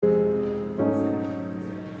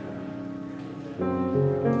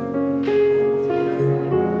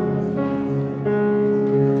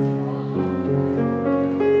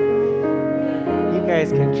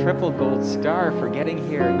triple gold star for getting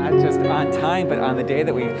here, not just on time, but on the day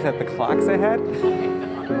that we set the clocks ahead.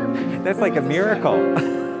 That's like a miracle.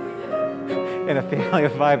 In a family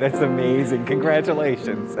of 5, that's amazing.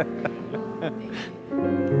 Congratulations.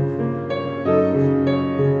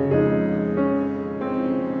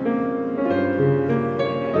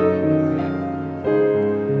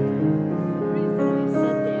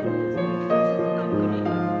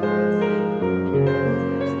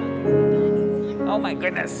 Oh my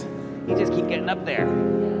goodness. You just keep getting up there. I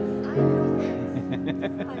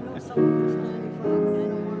know someone's 95 and I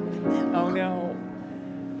don't want to make them. Oh no.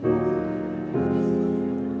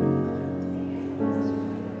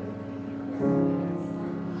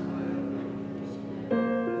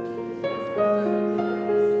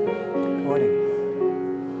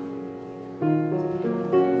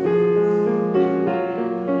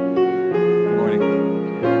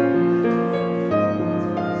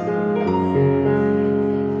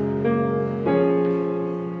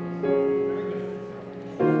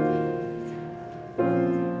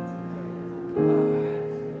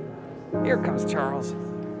 Here comes Charles.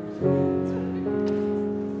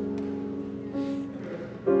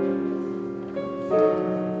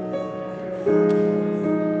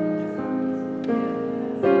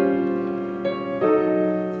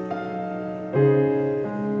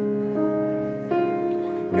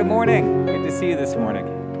 Good morning. Good to see you this morning.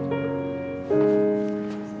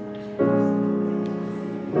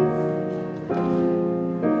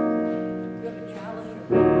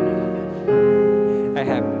 I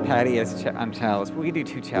have Patty as chalice. We can do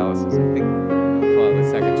 2 chalices. I think I'll pull out the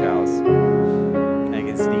second chalice. I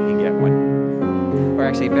can sneak and get one. Or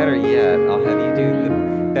actually, better yet, I'll have you do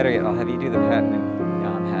the pet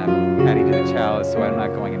and have Patty do the chalice, so I'm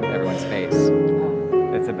not going in everyone's face.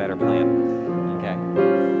 That's a better plan. Okay.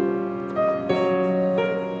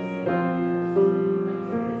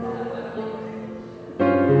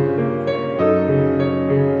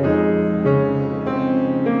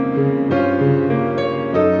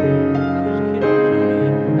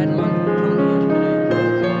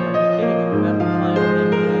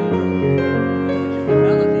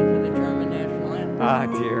 Ah,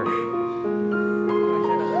 dear.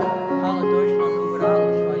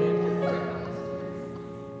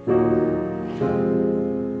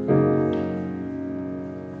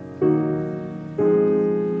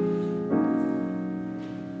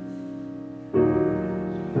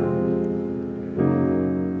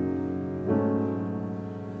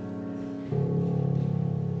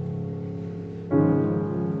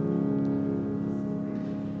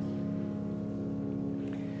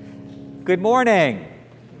 Good morning.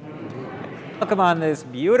 Welcome on this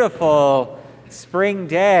beautiful spring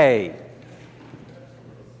day.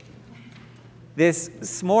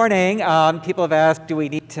 This morning, people have asked, do we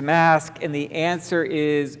need to mask? And the answer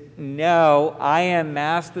is no. I am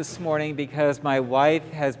masked this morning because my wife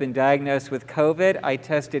has been diagnosed with COVID. I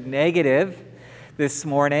tested negative this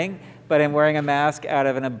morning, but I'm wearing a mask out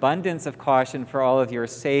of an abundance of caution for all of your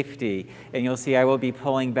safety. And you'll see I will be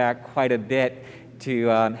pulling back quite a bit to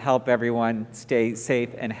help everyone stay safe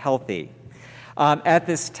and healthy. At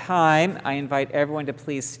this time, I invite everyone to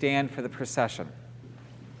please stand for the procession.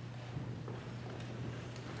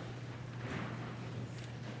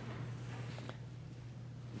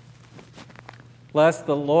 Bless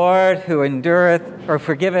the Lord who endureth or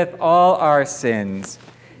forgiveth all our sins.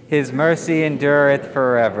 His mercy endureth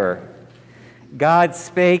forever. God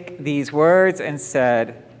spake these words and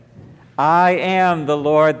said, I am the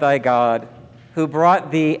Lord thy God, who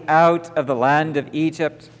brought thee out of the land of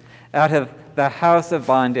Egypt, out of the house of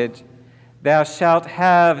bondage. Thou shalt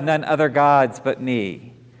have none other gods but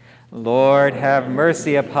me. Lord, have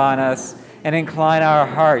mercy upon us, and incline our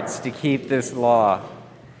hearts to keep this law.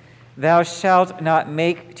 Thou shalt not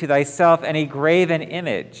make to thyself any graven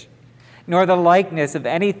image, nor the likeness of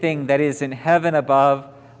anything that is in heaven above,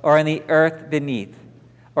 or in the earth beneath,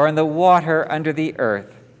 or in the water under the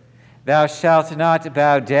earth. Thou shalt not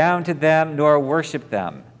bow down to them, nor worship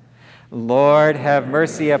them. Lord, have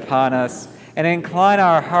mercy upon us, and incline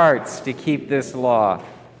our hearts to keep this law.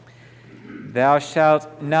 Thou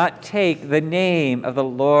shalt not take the name of the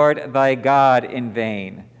Lord thy God in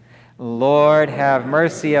vain. Lord, have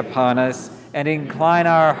mercy upon us, and incline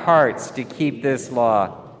our hearts to keep this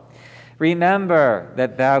law. Remember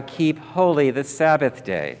that thou keep holy the Sabbath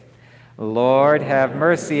day. Lord, have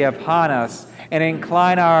mercy upon us, and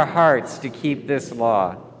incline our hearts to keep this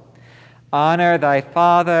law. Honor thy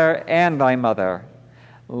father and thy mother.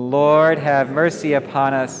 Lord, have mercy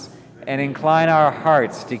upon us, and incline our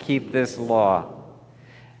hearts to keep this law.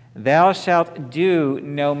 Thou shalt do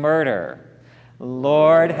no murder.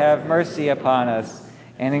 Lord, have mercy upon us,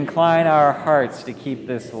 and incline our hearts to keep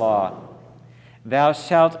this law. Thou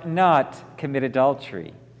shalt not commit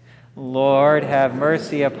adultery. Lord, have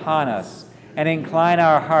mercy upon us, and incline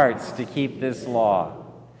our hearts to keep this law.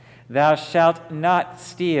 Thou shalt not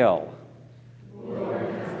steal. Lord,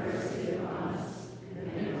 have mercy upon us,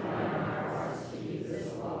 and incline our hearts to keep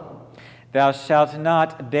this law. Thou shalt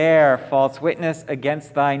not bear false witness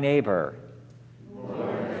against thy neighbor. Lord,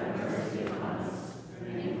 have mercy upon us,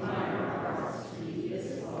 and incline our hearts to keep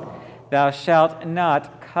this law. Thou shalt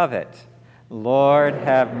not covet. Lord,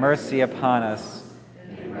 have mercy upon us.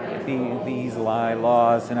 These thy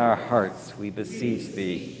laws in our hearts, we beseech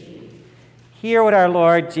thee. Hear what our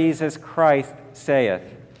Lord Jesus Christ saith.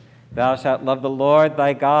 Thou shalt love the Lord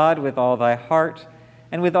thy God with all thy heart,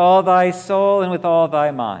 and with all thy soul, and with all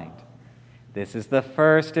thy mind. This is the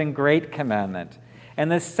first and great commandment,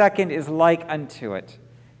 and the second is like unto it.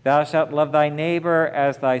 Thou shalt love thy neighbor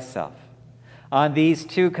as thyself. On these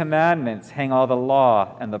two commandments hang all the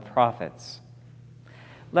law and the prophets.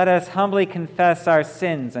 Let us humbly confess our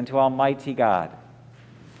sins unto Almighty God.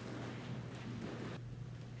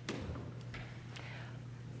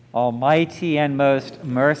 Almighty and most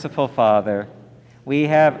merciful Father, we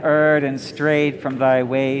have erred and strayed from thy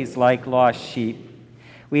ways like lost sheep.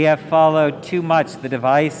 We have followed too much the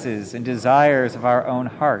devices and desires of our own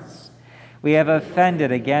hearts. We have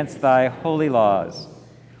offended against thy holy laws.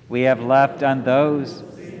 We have left undone those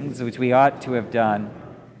things which we ought to have done,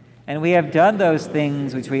 and we have done those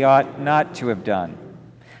things which we ought not to have done.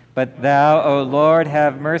 But thou, O Lord,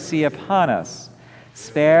 have mercy upon us.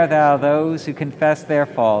 Spare thou those who confess their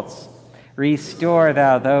faults. Restore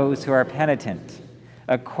thou those who are penitent,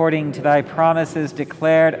 according to thy promises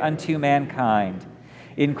declared unto mankind,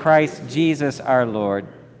 in Christ Jesus our Lord.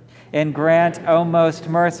 And grant, O most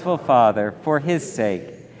merciful Father, for his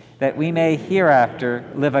sake, that we may hereafter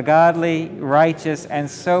live a godly, righteous, and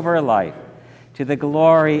sober life, to the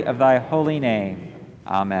glory of thy holy name.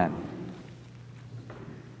 Amen.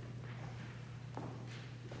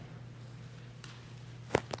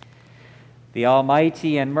 The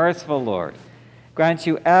Almighty and merciful Lord grant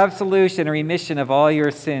you absolution and remission of all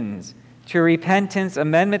your sins, through repentance,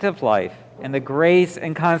 amendment of life, and the grace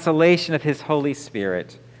and consolation of his Holy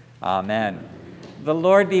Spirit. Amen. The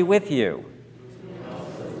Lord be with you.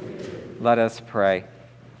 Let us pray.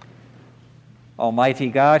 Almighty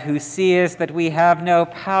God, who seest that we have no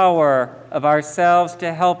power of ourselves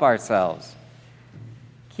to help ourselves,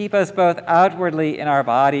 keep us both outwardly in our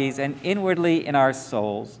bodies and inwardly in our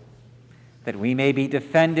souls, that we may be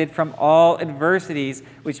defended from all adversities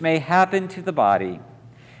which may happen to the body,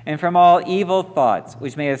 and from all evil thoughts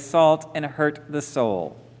which may assault and hurt the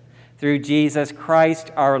soul, through Jesus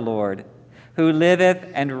Christ our Lord, who liveth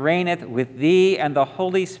and reigneth with thee and the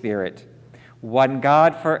Holy Spirit, one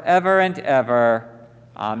God forever and ever.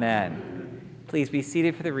 Amen. Please be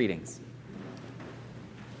seated for the readings.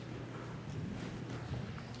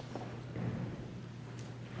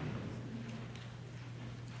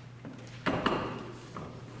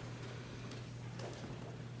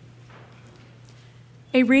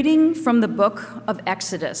 A reading from the book of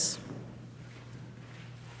Exodus.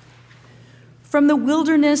 From the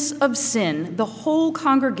wilderness of Sin, the whole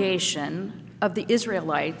congregation of the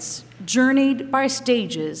Israelites journeyed by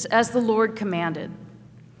stages as the Lord commanded.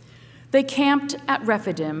 They camped at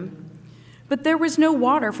Rephidim, but there was no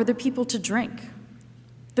water for the people to drink.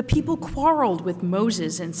 The people quarreled with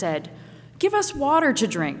Moses and said, "Give us water to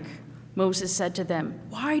drink." Moses said to them,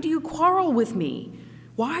 "Why do you quarrel with me?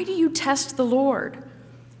 Why do you test the Lord?"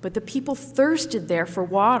 But the people thirsted there for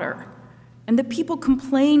water, and the people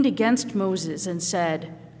complained against Moses and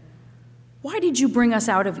said, "Why did you bring us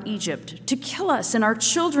out of Egypt to kill us and our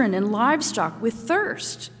children and livestock with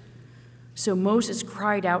thirst?" So Moses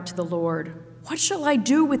cried out to the Lord, "What shall I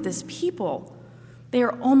do with this people? They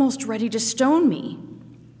are almost ready to stone me."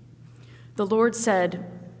 The Lord said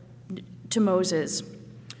to Moses,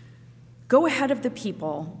 "Go ahead of the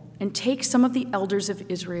people and take some of the elders of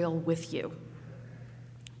Israel with you.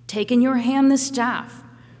 Take in your hand the staff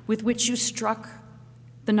with which you struck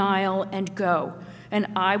the Nile and go, and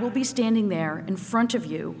I will be standing there in front of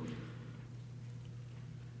you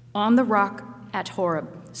on the rock at Horeb.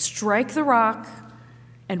 Strike the rock,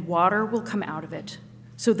 and water will come out of it,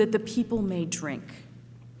 so that the people may drink."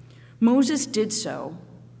 Moses did so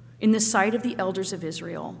in the sight of the elders of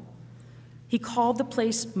Israel. He called the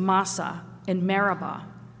place Massah and Meribah,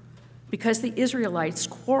 because the Israelites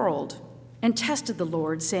quarreled and tested the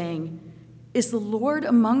Lord, saying, "Is the Lord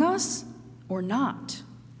among us or not?"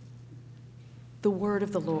 The word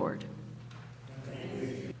of the Lord.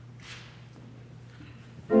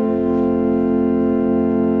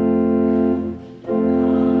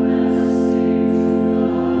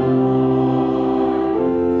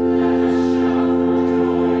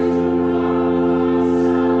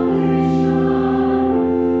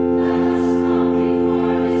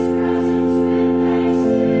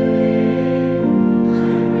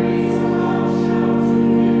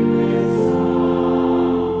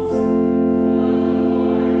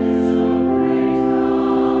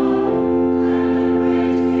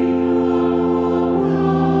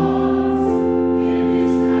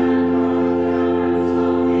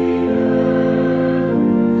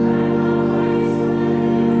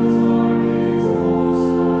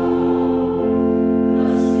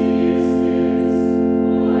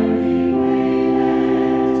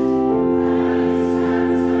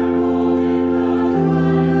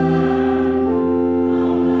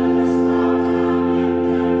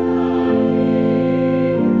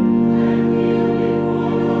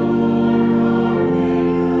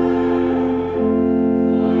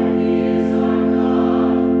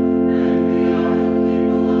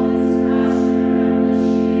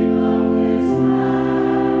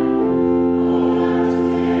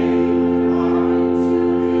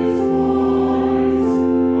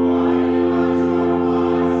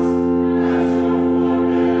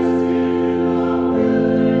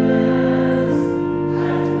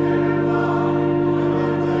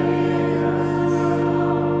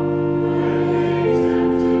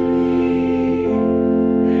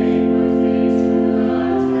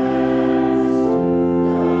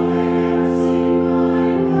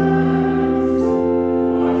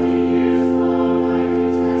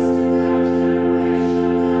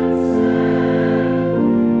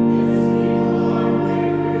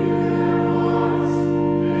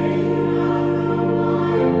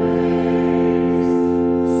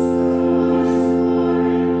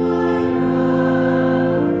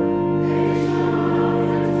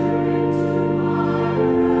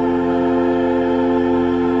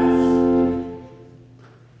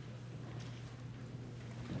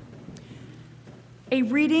 A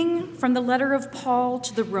reading from the letter of Paul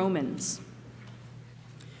to the Romans.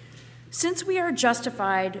 Since we are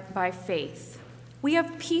justified by faith, we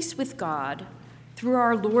have peace with God through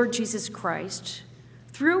our Lord Jesus Christ,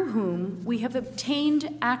 through whom we have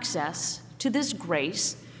obtained access to this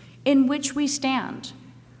grace in which we stand.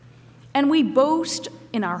 And we boast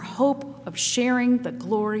in our hope of sharing the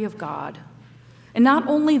glory of God. And not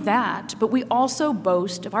only that, but we also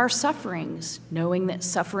boast of our sufferings, knowing that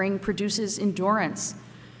suffering produces endurance,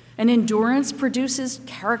 and endurance produces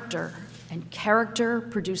character, and character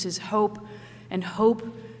produces hope, and hope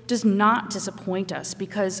does not disappoint us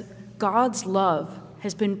because God's love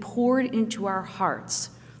has been poured into our hearts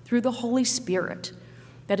through the Holy Spirit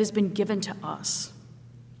that has been given to us.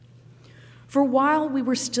 For while we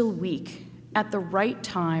were still weak, at the right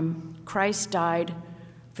time, Christ died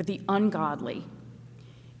for the ungodly.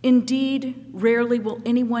 Indeed, rarely will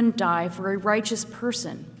anyone die for a righteous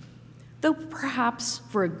person, though perhaps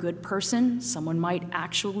for a good person, someone might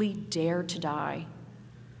actually dare to die.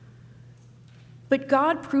 But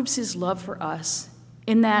God proves his love for us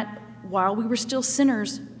in that while we were still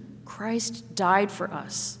sinners, Christ died for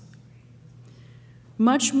us.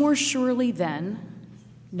 Much more surely then,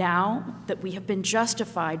 now that we have been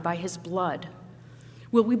justified by his blood,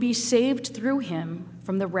 will we be saved through him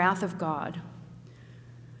from the wrath of God.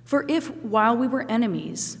 For if, while we were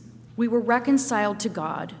enemies, we were reconciled to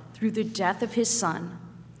God through the death of his Son,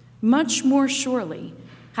 much more surely,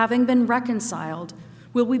 having been reconciled,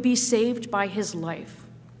 will we be saved by his life.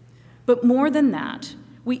 But more than that,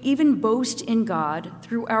 we even boast in God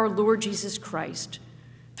through our Lord Jesus Christ,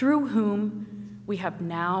 through whom we have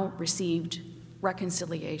now received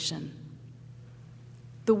reconciliation.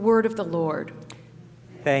 The word of the Lord.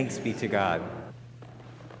 Thanks be to God.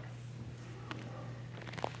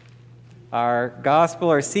 Our gospel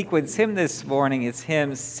or sequence hymn this morning is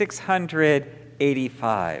hymn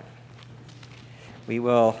 685. We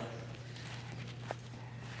will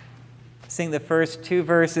sing the first two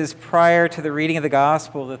verses prior to the reading of the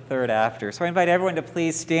gospel, the third after. So I invite everyone to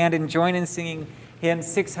please stand and join in singing hymn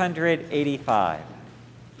 685.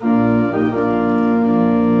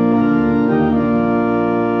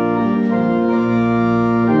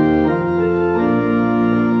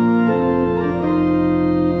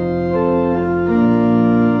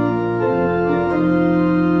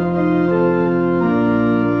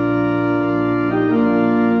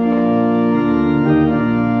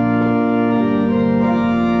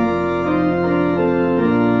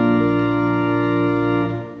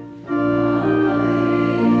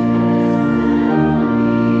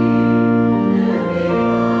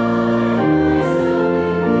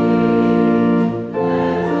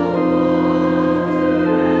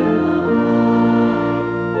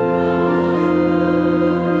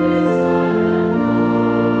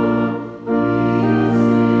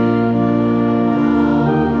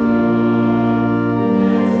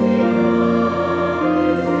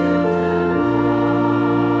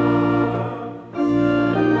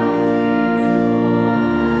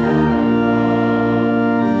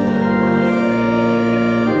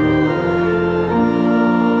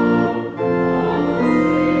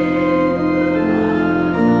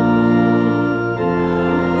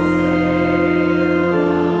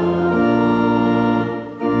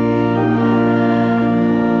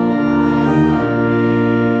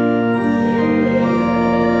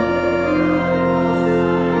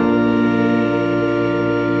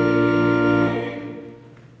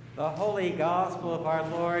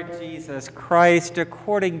 Christ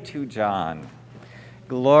according to John.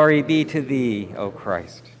 Glory be to thee, O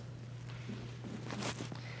Christ.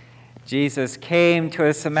 Jesus came to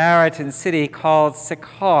a Samaritan city called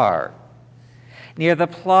Sychar, near the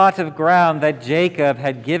plot of ground that Jacob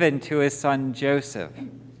had given to his son Joseph.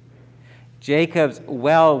 Jacob's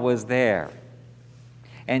well was there,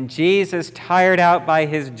 and Jesus, tired out by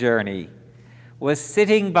his journey, was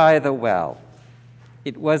sitting by the well.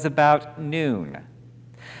 It was about noon.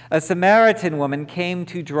 A Samaritan woman came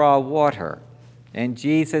to draw water, and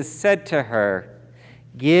Jesus said to her,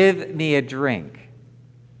 "Give me a drink."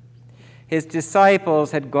 His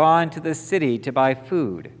disciples had gone to the city to buy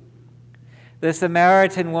food. The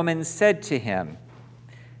Samaritan woman said to him,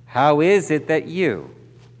 "How is it that you,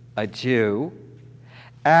 a Jew,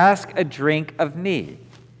 ask a drink of me,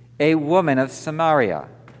 a woman of Samaria?"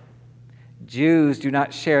 Jews do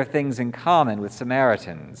not share things in common with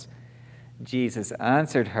Samaritans. Jesus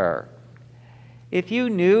answered her, "If you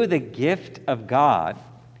knew the gift of God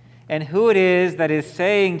and who it is that is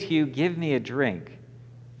saying to you, 'Give me a drink,'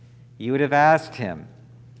 you would have asked him,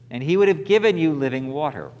 and he would have given you living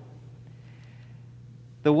water."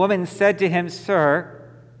 The woman said to him, "Sir,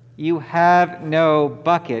 You have no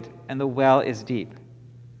bucket, and the well is deep.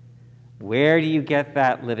 Where do you get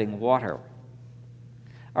that living water?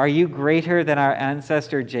 Are you greater than our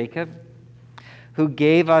ancestor Jacob, who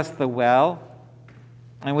gave us the well,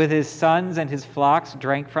 and with his sons and his flocks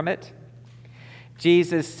drank from it?"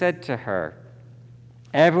 Jesus said to her,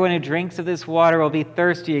 "Everyone who drinks of this water will be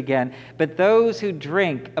thirsty again, but those who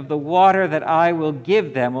drink of the water that I will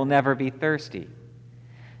give them will never be thirsty.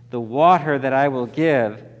 The water that I will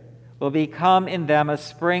give will become in them a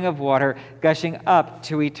spring of water gushing up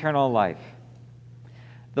to eternal life."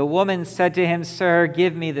 The woman said to him, "Sir,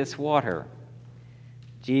 give me this water."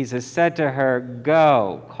 Jesus said to her,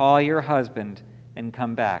 "Go, call your husband and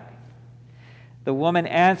come back." The woman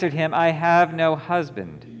answered him, "I have no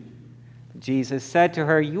husband." Jesus said to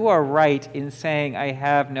her, "You are right in saying, 'I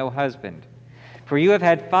have no husband.' For you have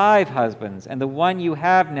had 5 husbands, and the one you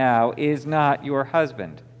have now is not your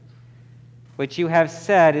husband. What you have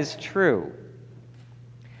said is true."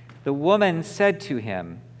 The woman said to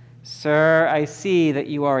him, "Sir, I see that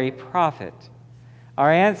you are a prophet.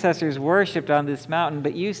 Our ancestors worshipped on this mountain,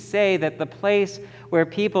 but you say that the place where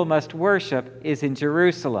people must worship is in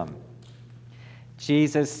Jerusalem."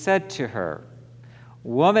 Jesus said to her,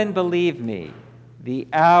 "Woman, believe me, the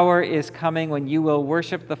hour is coming when you will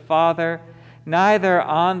worship the Father, neither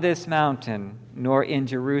on this mountain nor in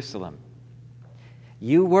Jerusalem.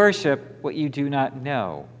 You worship what you do not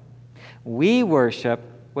know. We worship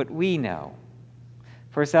what we know.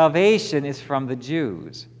 For salvation is from the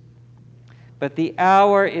Jews. But the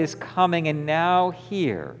hour is coming, and now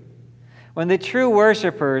here, when the true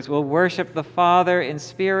worshipers will worship the Father in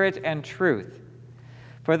spirit and truth.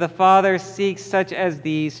 For the Father seeks such as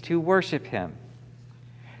these to worship him.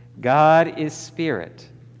 God is spirit,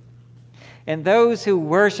 and those who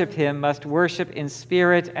worship him must worship in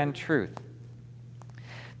spirit and truth."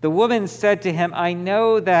 The woman said to him, "I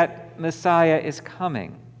know that Messiah is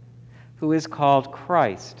coming, who is called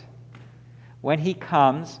Christ. When he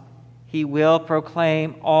comes, he will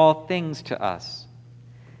proclaim all things to us."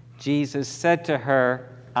 Jesus said to her,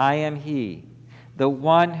 "I am he, the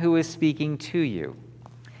one who is speaking to you."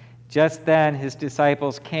 Just then his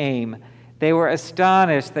disciples came. They were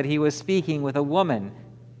astonished that he was speaking with a woman,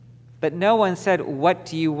 but no one said, "What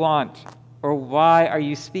do you want?" or "Why are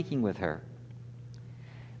you speaking with her?"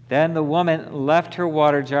 Then the woman left her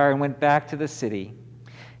water jar and went back to the city.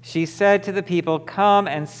 She said to the people, "Come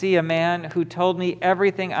and see a man who told me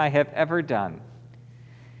everything I have ever done.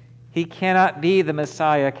 He cannot be the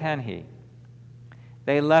Messiah, can he?"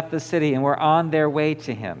 They left the city and were on their way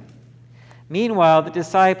to him. Meanwhile, the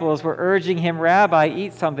disciples were urging him, "Rabbi,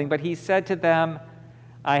 eat something." But he said to them,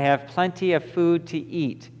 "I have plenty of food to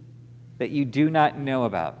eat that you do not know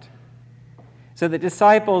about." So the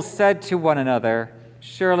disciples said to one another,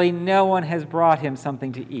 "Surely no one has brought him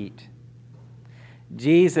something to eat."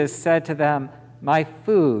 Jesus said to them, "My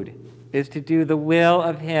food is to do the will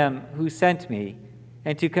of him who sent me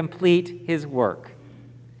and to complete his work.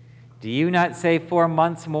 Do you not say 4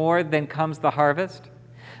 months more, then comes the harvest?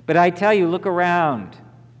 But I tell you, look around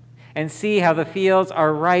and see how the fields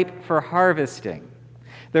are ripe for harvesting.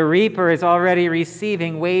 The reaper is already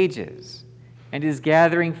receiving wages and is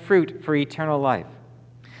gathering fruit for eternal life,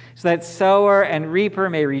 so that sower and reaper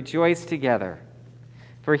may rejoice together.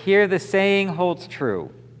 For here the saying holds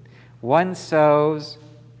true, one sows,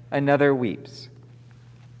 another weeps."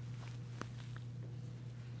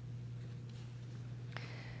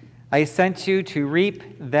 I sent you to reap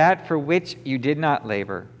that for which you did not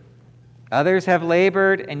labor. Others have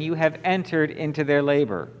labored, and you have entered into their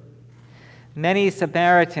labor. Many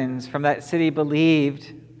Samaritans from that city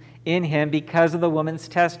believed in him because of the woman's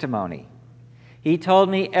testimony. He told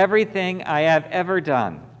me everything I have ever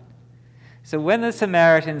done. So when the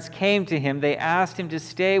Samaritans came to him, they asked him to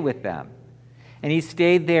stay with them. And he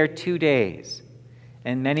stayed there 2 days,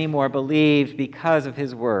 and many more believed because of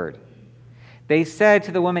his word. They said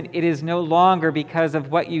to the woman, "It is no longer because of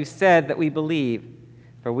what you said that we believe,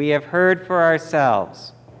 for we have heard for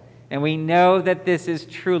ourselves, and we know that this is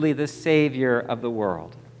truly the Savior of the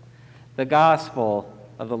world." The gospel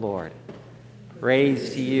of the Lord.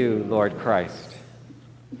 Praise to you, Lord Christ.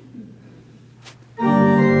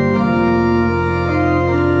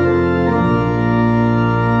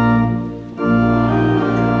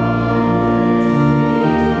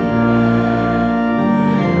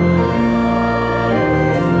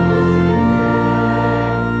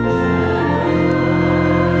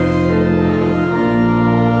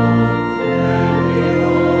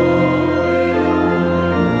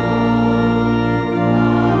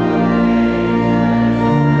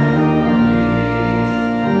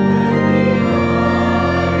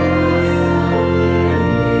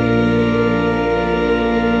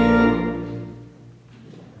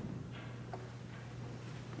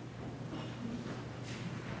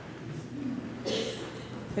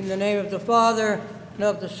 Father, and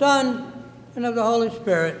of the Son, and of the Holy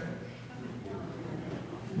Spirit.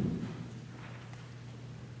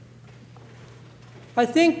 I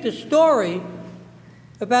think the story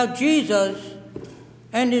about Jesus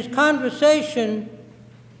and his conversation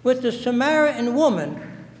with the Samaritan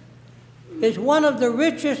woman is one of the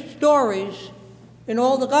richest stories in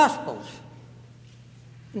all the Gospels.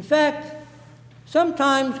 In fact,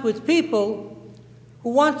 sometimes with people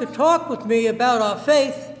who want to talk with me about our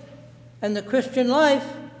faith and the Christian life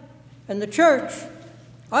and the church,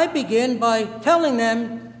 I begin by telling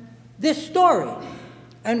them this story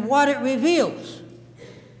and what it reveals.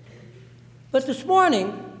 But this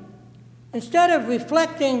morning, instead of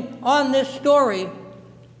reflecting on this story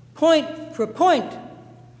point for point,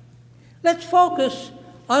 let's focus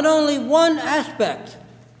on only one aspect.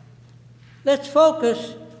 Let's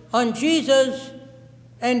focus on Jesus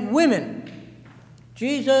and women.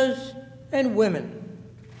 Jesus and women.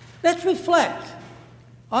 Let's reflect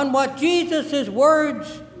on what Jesus'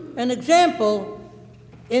 words and example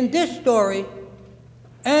in this story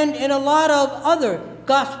and in a lot of other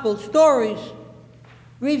gospel stories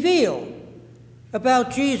reveal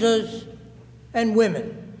about Jesus and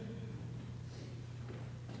women.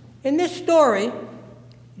 In this story,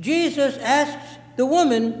 Jesus asks the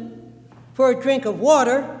woman for a drink of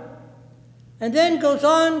water and then goes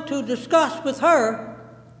on to discuss with her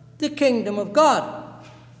the kingdom of God,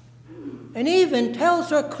 and even tells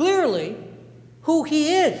her clearly who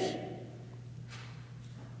he is.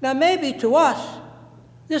 Now, maybe to us,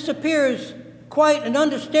 this appears quite an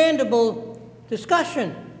understandable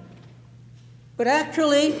discussion, but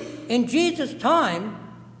actually, in Jesus' time,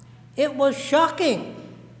 it was shocking,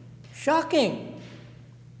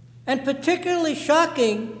 and particularly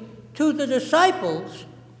shocking to the disciples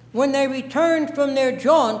when they returned from their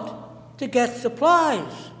jaunt to get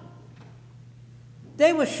supplies.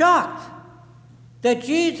 They were shocked that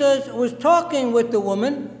Jesus was talking with the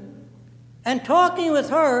woman and talking with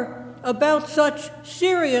her about such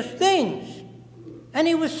serious things, and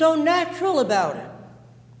he was so natural about it.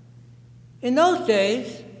 In those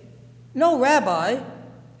days, no rabbi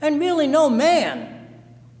and really no man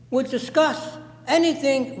would discuss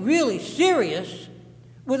anything really serious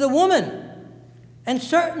with a woman, and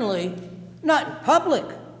certainly not in public.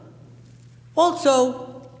 Also,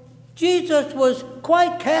 Jesus was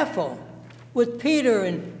quite careful with Peter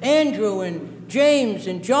and Andrew and James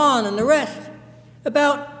and John and the rest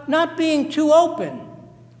about not being too open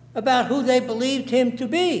about who they believed him to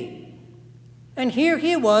be. And here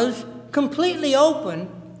he was, completely open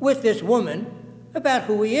with this woman about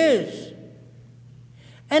who he is.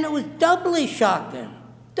 And it was doubly shocking,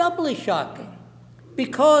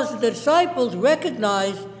 because the disciples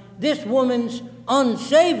recognized this woman's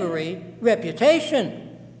unsavory reputation.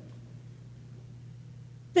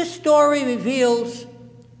 This story reveals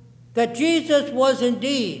that Jesus was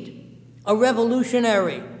indeed a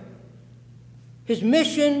revolutionary. His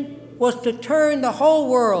mission was to turn the whole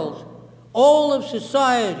world, all of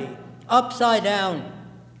society, upside down.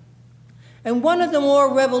 And one of the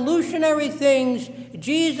more revolutionary things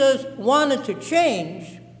Jesus wanted to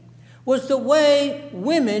change was the way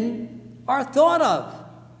women are thought of.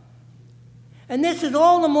 And this is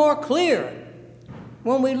all the more clear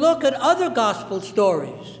when we look at other gospel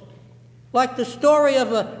stories, like the story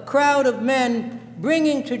of a crowd of men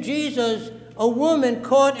bringing to Jesus a woman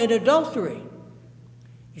caught in adultery.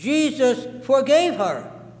 Jesus forgave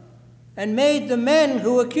her and made the men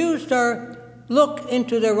who accused her look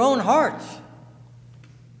into their own hearts.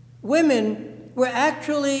 Women were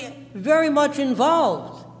actually very much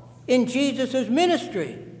involved in Jesus'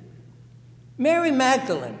 ministry. Mary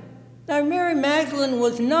Magdalene. Now, Mary Magdalene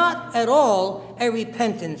was not at all a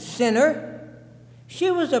repentant sinner.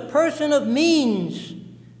 She was a person of means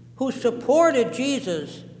who supported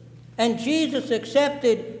Jesus, and Jesus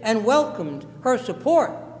accepted and welcomed her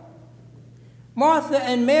support. Martha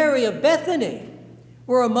and Mary of Bethany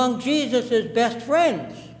were among Jesus' best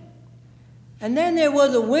friends. And then there were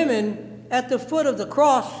the women at the foot of the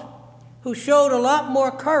cross who showed a lot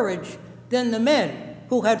more courage than the men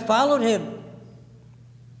who had followed him.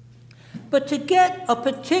 But to get a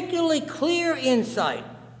particularly clear insight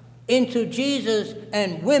into Jesus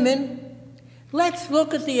and women, let's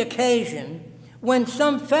look at the occasion when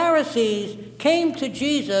some Pharisees came to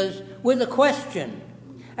Jesus with a question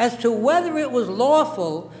as to whether it was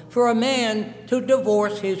lawful for a man to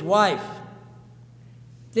divorce his wife.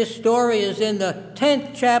 This story is in the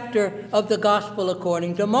 10th chapter of the Gospel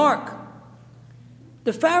according to Mark.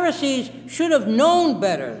 The Pharisees should have known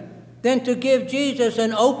better than to give Jesus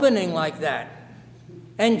an opening like that.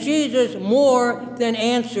 And Jesus more than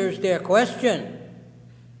answers their question.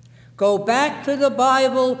 Go back to the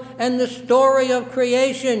Bible and the story of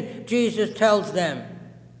creation, Jesus tells them.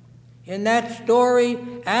 In that story,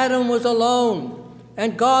 Adam was alone,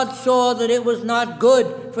 and God saw that it was not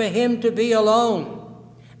good for him to be alone.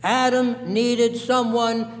 Adam needed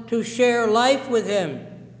someone to share life with him.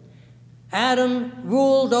 Adam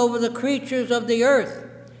ruled over the creatures of the earth,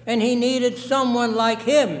 and he needed someone like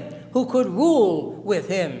him who could rule with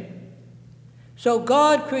him. So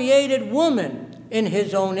God created woman in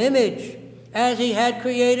his own image, as he had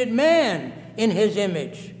created man in his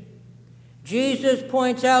image. Jesus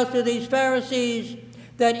points out to these Pharisees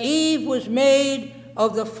that Eve was made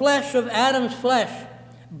of the flesh of Adam's flesh,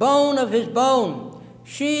 bone of his bone.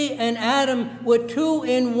 She and Adam were two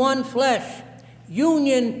in one flesh,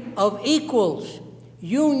 union of equals,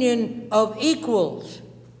 union of equals.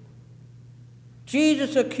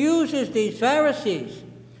 Jesus accuses these Pharisees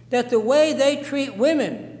that the way they treat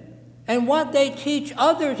women and what they teach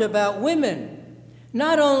others about women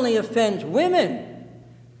not only offends women,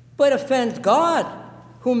 but offends God,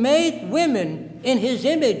 who made women in his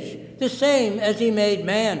image the same as he made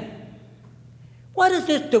man. What is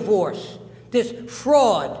this divorce, this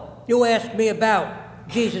fraud you asked me about,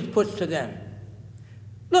 Jesus puts to them?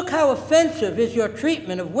 Look how offensive is your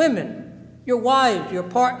treatment of women, your wives, your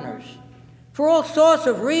partners, for all sorts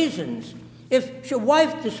of reasons. If your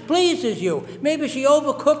wife displeases you, maybe she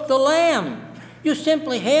overcooked the lamb, you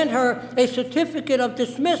simply hand her a certificate of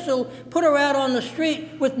dismissal, put her out on the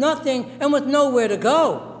street with nothing and with nowhere to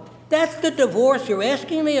go. That's the divorce you're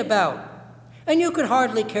asking me about. And you could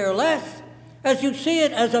hardly care less. As you see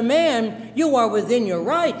it as a man, you are within your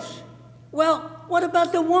rights. Well, what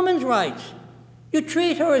about the woman's rights? You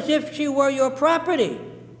treat her as if she were your property.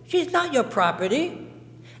 She's not your property.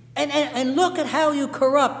 And look at how you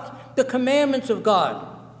corrupt the commandments of God.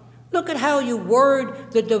 Look at how you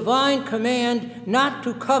word the divine command not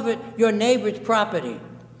to covet your neighbor's property.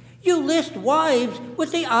 You list wives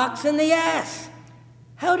with the ox and the ass.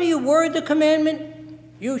 How do you word the commandment?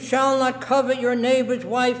 You shall not covet your neighbor's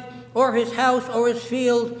wife, or his house, or his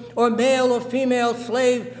field, or male or female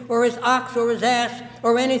slave, or his ox or his ass,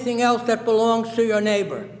 or anything else that belongs to your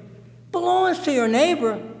neighbor. Belongs to your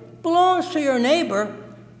neighbor. Belongs to your neighbor.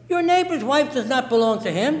 Your neighbor's wife does not belong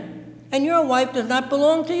to him, and your wife does not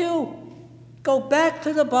belong to you. Go back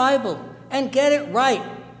to the Bible and get it right.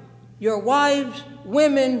 Your wives,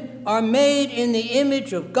 women, are made in the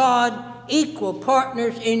image of God, equal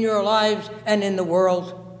partners in your lives and in the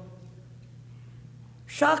world.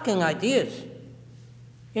 Shocking ideas.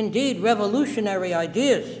 Indeed, revolutionary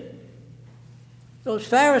ideas. Those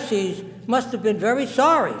Pharisees must have been very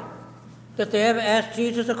sorry that they ever asked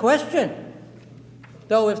Jesus a question.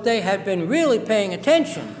 Though if they had been really paying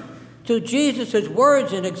attention to Jesus'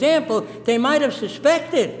 words and example, they might have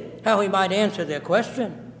suspected how he might answer their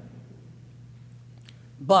question.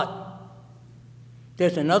 But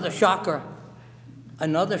there's another shocker.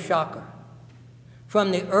 Another shocker. From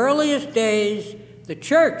the earliest days, the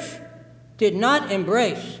church did not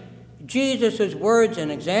embrace Jesus' words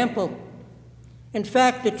and example. In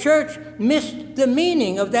fact, the church missed the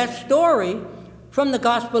meaning of that story from the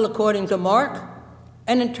Gospel according to Mark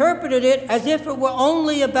and interpreted it as if it were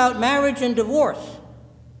only about marriage and divorce.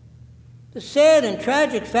 The sad and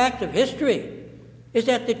tragic fact of history is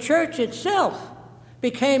that the church itself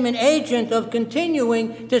became an agent of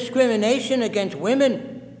continuing discrimination against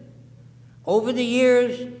women. Over the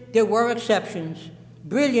years, there were exceptions,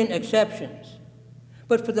 brilliant exceptions.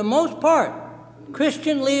 But for the most part,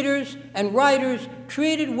 Christian leaders and writers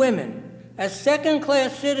treated women as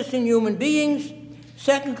second-class citizen human beings,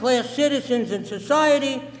 second-class citizens in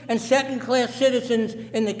society, and second-class citizens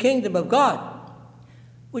in the kingdom of God.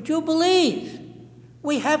 Would you believe?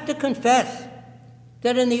 We have to confess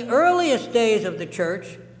that in the earliest days of the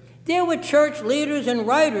church, there were church leaders and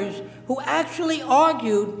writers who actually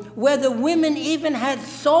argued whether women even had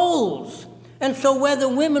souls, and so whether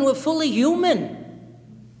women were fully human.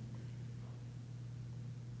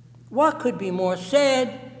 What could be more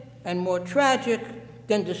sad and more tragic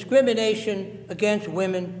than discrimination against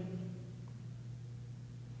women?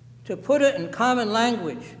 To put it in common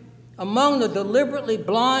language, among the deliberately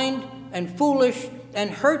blind and foolish and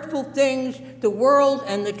hurtful things the world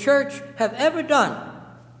and the church have ever done,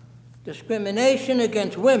 discrimination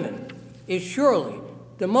against women is surely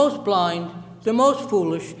the most blind, the most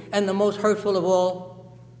foolish, and the most hurtful of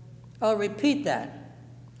all. I'll repeat that.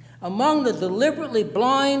 Among the deliberately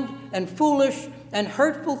blind and foolish and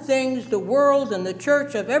hurtful things the world and the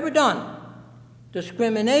church have ever done,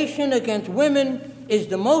 discrimination against women is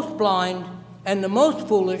the most blind and the most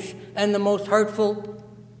foolish and the most hurtful.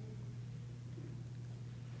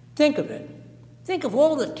 Think of it. Think of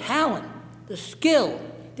all the talent, the skill,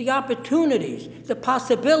 the opportunities, the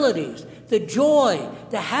possibilities, the joy,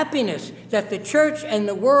 the happiness that the church and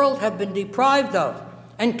the world have been deprived of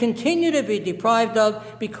and continue to be deprived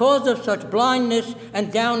of because of such blindness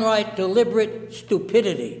and downright deliberate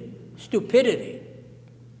stupidity. Stupidity.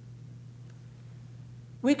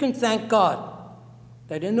 We can thank God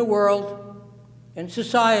that in the world, in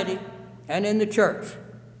society, and in the church,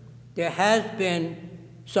 there has been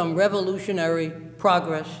some revolutionary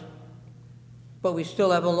progress, but we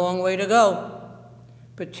still have a long way to go,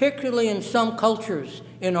 particularly in some cultures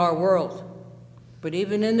in our world. But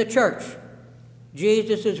even in the church,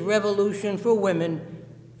 Jesus' revolution for women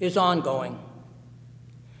is ongoing.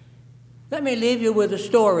 Let me leave you with a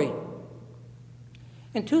story.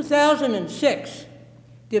 In 2006,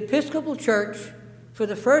 the Episcopal Church, for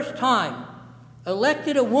the first time,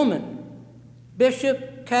 elected a woman,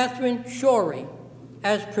 Bishop Catherine Shorey,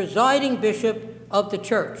 as presiding bishop of the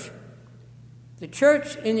church. The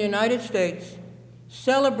church in the United States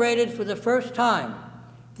celebrated for the first time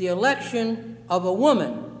the election of a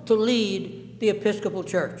woman to lead the Episcopal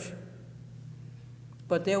Church.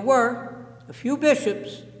 But there were a few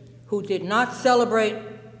bishops who did not celebrate.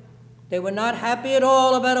 They were not happy at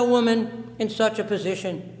all about a woman in such a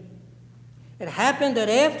position. It happened that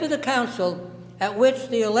after the council at which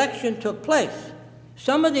the election took place,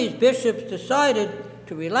 some of these bishops decided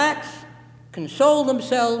to relax, console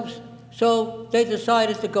themselves, so they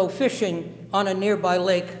decided to go fishing on a nearby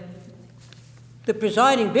lake. The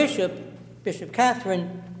presiding bishop, Bishop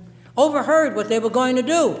Catherine, overheard what they were going to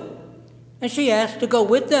do, and she asked to go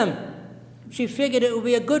with them. She figured it would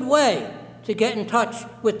be a good way to get in touch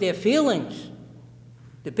with their feelings.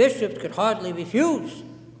 The bishops could hardly refuse,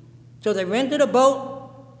 so they rented a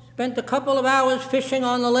boat, spent a couple of hours fishing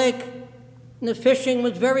on the lake, and the fishing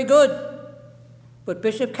was very good. But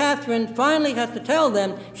Bishop Catherine finally had to tell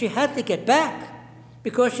them she had to get back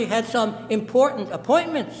because she had some important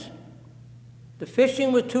appointments. The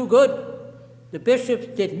fishing was too good. The bishops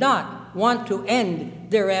did not want to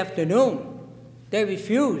end their afternoon. They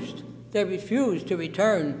refused to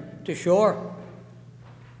return to shore.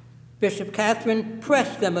 Bishop Catherine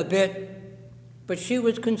pressed them a bit, but she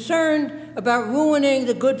was concerned about ruining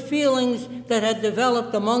the good feelings that had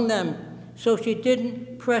developed among them, so she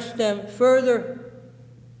didn't press them further.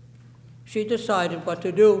 She decided what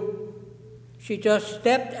to do. She just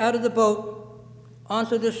stepped out of the boat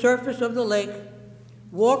onto the surface of the lake,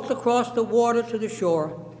 walked across the water to the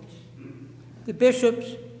shore. The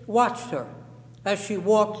bishops watched her as she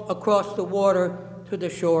walked across the water to the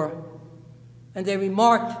shore, and they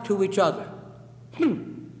remarked to each other,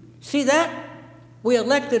 "See that? We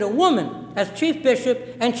elected a woman as chief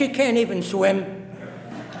bishop, and she can't even swim."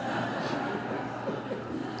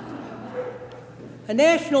 A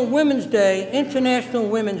National Women's Day, International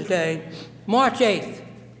Women's Day, March 8th,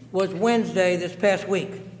 was Wednesday this past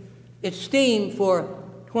week. Its theme for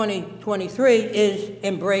 2023 is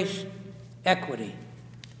Embrace Equity.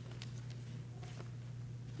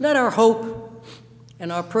 Let our hope and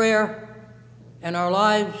our prayer and our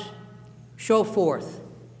lives show forth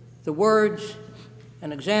the words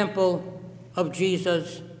and example of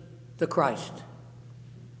Jesus the Christ,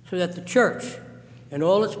 so that the church in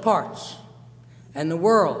all its parts and the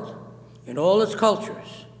world in all its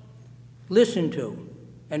cultures listen to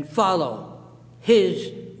and follow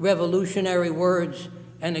his revolutionary words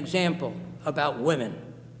and example about women,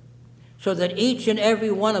 so that each and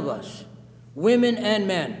every one of us, women and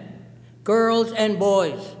men, girls and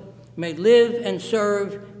boys, may live and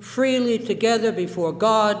serve freely together before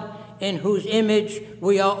God, in whose image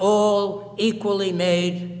we are all equally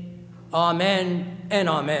made. Amen and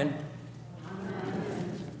amen.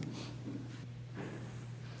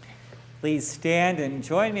 Please stand and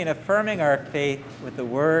join me in affirming our faith with the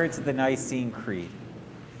words of the Nicene Creed.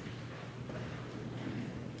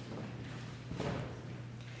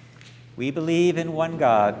 We believe in one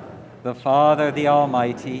God, the Father, the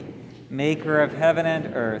Almighty, maker of heaven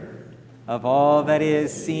and earth, of all that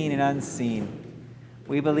is seen and unseen.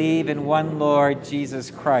 We believe in one Lord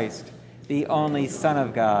Jesus Christ, the only Son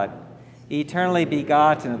of God, eternally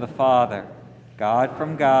begotten of the Father, God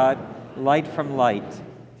from God, light from light,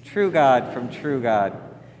 true God from true God,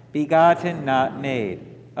 begotten, not made,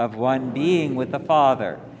 of one being with the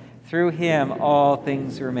Father. Through him all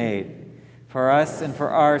things were made. For us and for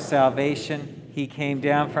our salvation, he came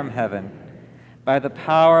down from heaven. By the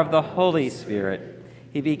power of the Holy Spirit,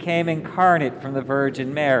 he became incarnate from the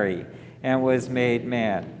Virgin Mary and was made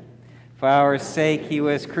man. For our sake, he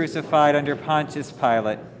was crucified under Pontius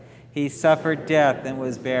Pilate. He suffered death and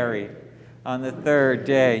was buried. On the third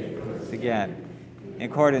day, he rose again, in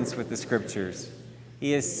accordance with the Scriptures.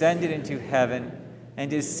 He ascended into heaven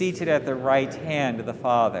and is seated at the right hand of the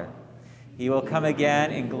Father. He will come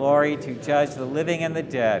again in glory to judge the living and the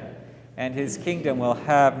dead, and his kingdom will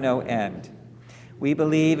have no end. We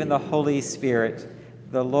believe in the Holy Spirit,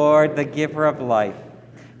 the Lord, the giver of life,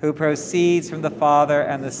 who proceeds from the Father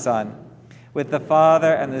and the Son. With the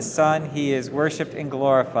Father and the Son he is worshipped and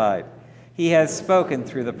glorified. He has spoken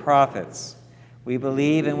through the prophets. We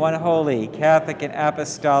believe in one holy, Catholic, and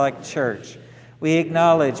Apostolic Church. We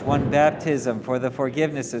acknowledge one baptism for the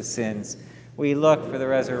forgiveness of sins. We look for the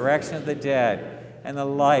resurrection of the dead and the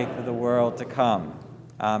life of the world to come.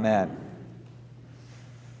 Amen.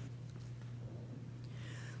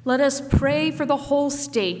 Let us pray for the whole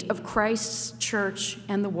state of Christ's church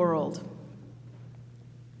and the world.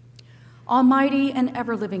 Almighty and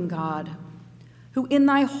ever-living God, who in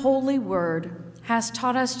thy holy word hast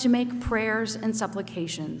taught us to make prayers and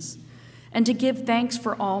supplications, and to give thanks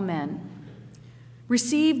for all men,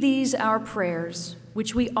 receive these our prayers,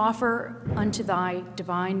 which we offer unto thy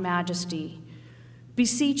divine majesty,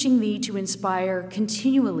 beseeching thee to inspire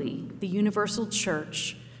continually the universal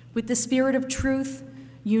church with the spirit of truth,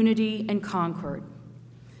 unity, and concord.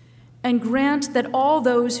 And grant that all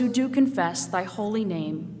those who do confess thy holy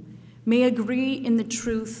name may agree in the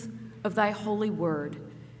truth of thy holy word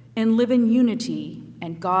and live in unity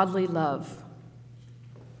and godly love.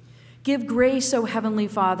 Give grace, O Heavenly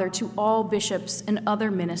Father, to all bishops and other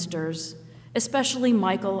ministers, especially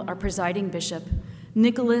Michael, our presiding bishop,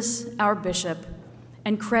 Nicholas, our bishop,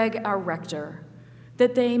 and Craig, our rector,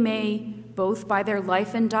 that they may, both by their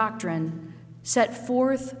life and doctrine, set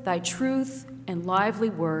forth thy truth and lively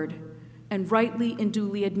word, and rightly and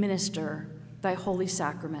duly administer thy holy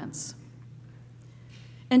sacraments.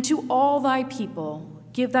 And to all thy people,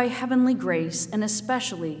 give thy heavenly grace, and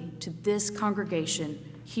especially to this congregation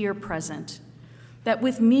here present, that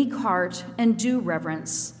with meek heart and due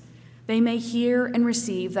reverence, they may hear and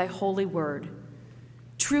receive thy holy word,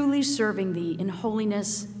 truly serving thee in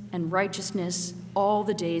holiness and righteousness all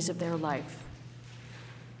the days of their life.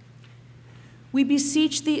 We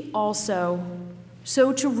beseech thee also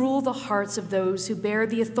so to rule the hearts of those who bear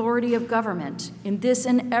the authority of government in this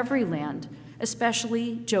and every land,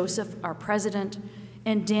 especially Joseph, our president,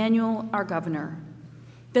 and Daniel, our governor,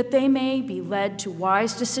 that they may be led to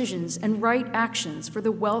wise decisions and right actions for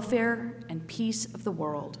the welfare and peace of the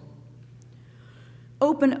world.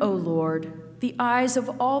 Open, O Lord, the eyes of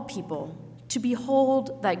all people to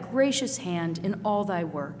behold thy gracious hand in all thy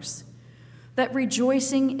works, that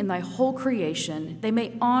rejoicing in thy whole creation, they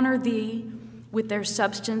may honor thee with their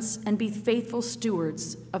substance and be faithful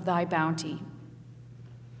stewards of thy bounty.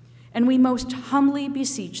 And we most humbly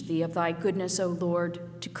beseech thee of thy goodness, O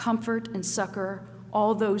Lord, to comfort and succor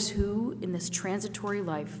all those who, in this transitory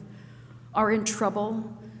life, are in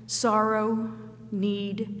trouble, sorrow,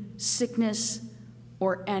 need, sickness,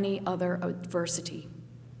 or any other adversity.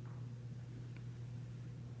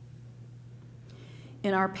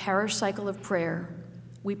 In our parish cycle of prayer,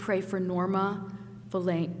 we pray for Norma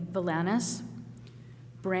Villanis,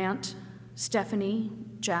 Brant, Stephanie,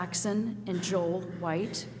 Jackson, and Joel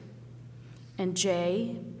White, and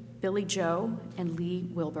Jay, Billy Joe, and Lee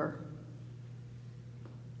Wilbur.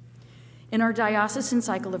 In our diocesan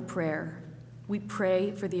cycle of prayer, we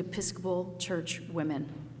pray for the Episcopal Church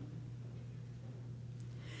women.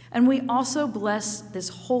 And we also bless this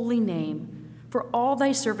holy name for all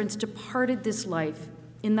thy servants departed this life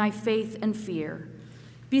in thy faith and fear,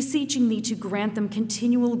 beseeching thee to grant them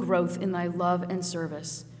continual growth in thy love and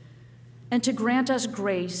service, and to grant us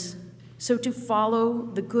grace so to follow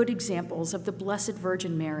the good examples of the Blessed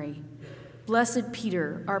Virgin Mary, Blessed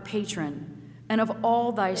Peter, our patron, and of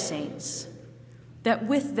all thy saints, that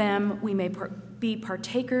with them we may be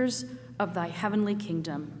partakers of thy heavenly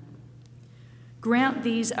kingdom. Grant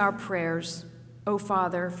these our prayers, O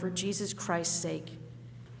Father, for Jesus Christ's sake,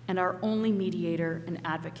 and our only mediator and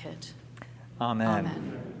advocate. Amen.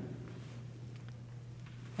 Amen.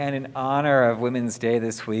 And in honor of Women's Day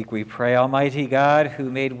this week, we pray, Almighty God, who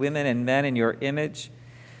made women and men in your image,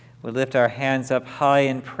 we lift our hands up high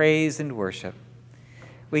in praise and worship.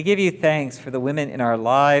 We give you thanks for the women in our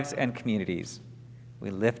lives and communities. We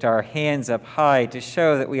lift our hands up high to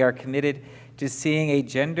show that we are committed to seeing a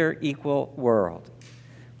gender-equal world.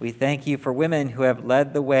 We thank you for women who have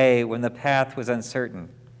led the way when the path was uncertain.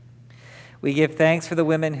 We give thanks for the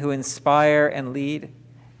women who inspire and lead.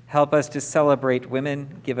 Help us to celebrate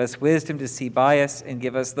women, give us wisdom to see bias, and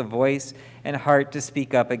give us the voice and heart to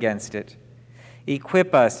speak up against it.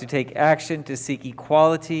 Equip us to take action to seek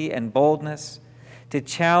equality and boldness, to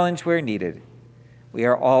challenge where needed. We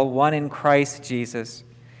are all one in Christ Jesus.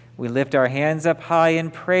 We lift our hands up high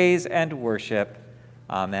in praise and worship.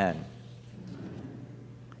 Amen.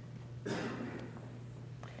 The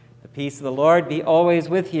peace of the Lord be always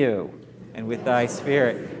with you and with thy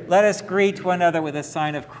spirit. Let us greet one another with a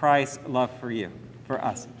sign of Christ's love for you, for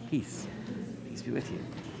us. Peace. Peace be with you.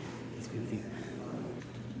 Peace be with you.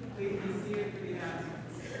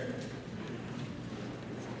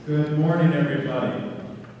 Good morning, everybody.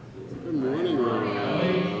 Good morning,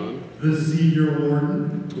 Ron. The senior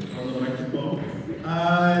warden on the microphone.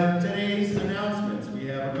 Today's announcements. We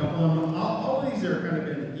have a couple of them. All these are kind of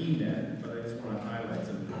in ENET, but I just want to highlight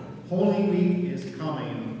some. Holy Week is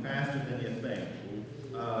coming faster than you think,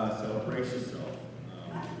 so brace yourself.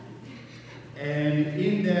 And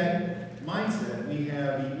in that mindset, we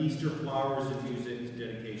have the Easter Flowers and Music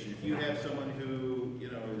dedication. If you have someone who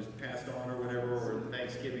is passed on or whatever, or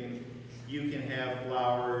Thanksgiving, you can have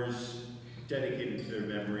flowers dedicated to their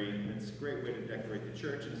memory. It's a great way to decorate the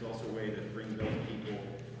church, and it's also a way to bring those people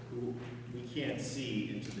who we can't see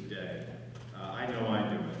into the day. I know I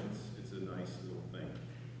do it. It's a nice little thing.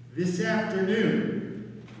 This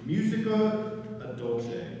afternoon, Musica a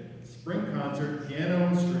Dolce, spring concert, piano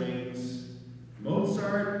and strings,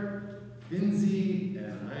 Mozart, Finzi,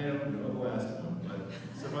 and I don't know the last one, but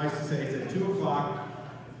suffice to say, it's at 2 o'clock.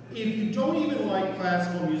 If you don't even like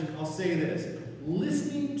classical music, I'll say this.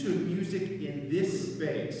 Listening to music in this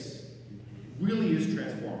space really is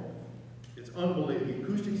transformative. It's unbelievable. The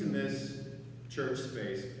acoustics in this church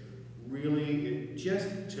space really,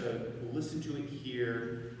 just to listen to it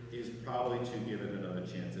here is probably to give it another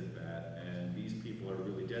chance at that. And these people are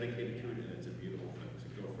really dedicated to it, and it's a beautiful thing, so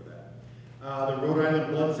go for that. The Rhode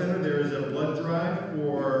Island Blood Center, there is a blood drive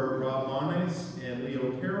for Rob Manes and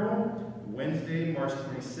Leo Carroll, Wednesday, March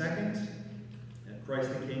 22nd. Christ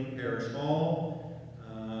the King Parish Hall.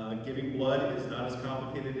 Giving blood is not as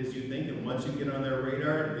complicated as you think, and once you get on their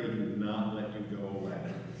radar, they do not let you go away.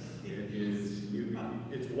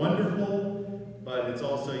 It's wonderful, but it's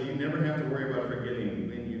also, you never have to worry about forgetting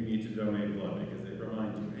when you need to donate blood, because they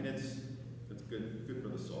remind you, and it's good for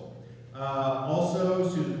the soul. Also,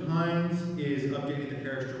 Susan Hines is updating the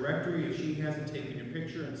parish directory. If she hasn't taken your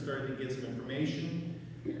picture and started to get some information,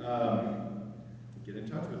 get in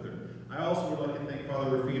touch with her. I also would like to thank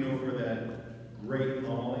Father Rufino for that great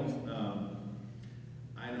homily.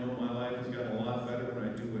 I know my life has gotten a lot better when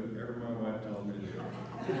I do whatever my wife tells me to do.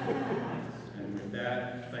 And with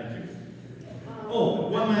that, thank you. Oh,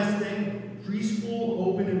 one last thing. Preschool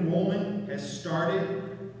open enrollment has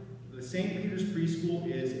started. The St. Peter's Preschool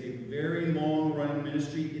is a very long-running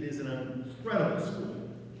ministry. It is an incredible school.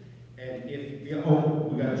 And we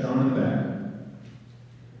got John in the back.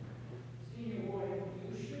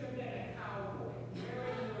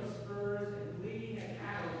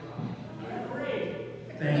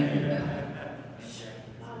 Thank you.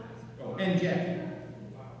 And Jackie.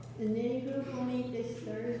 The mini group will meet this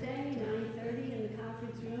Thursday, 9:30 in the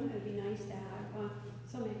conference room. It would be nice to have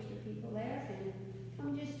some extra people there and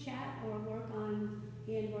come just chat or work on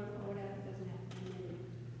handwork or whatever. It doesn't have to be many.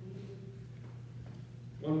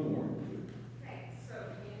 One more. Okay, so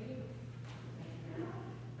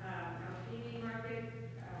our cleaning market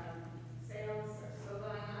sales are still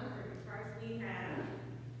going on for the parts we have.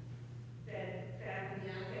 That we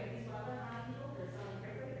now get these other hospitals, they're selling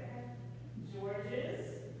quickly. They have George's,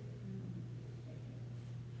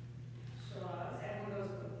 Shaw's, everyone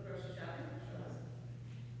goes grocery shopping, Shaw's.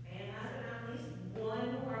 And last but not least,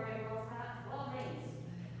 one more get Walgreens.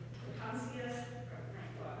 Come see us, come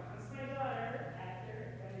see my daughter after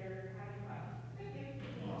when you're having fun. Thank you.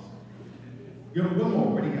 Awesome. You have one more.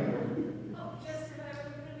 What do you got? Oh, just to let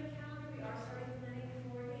everyone know the calendar, we are starting planning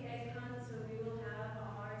for the egg hunt, so we will have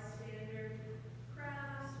our standard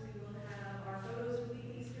crafts, we will have our photos with the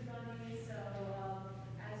Easter Bunny, so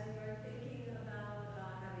as we are thinking about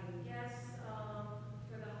having guests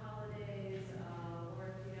for the holidays,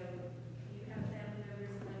 or if you have family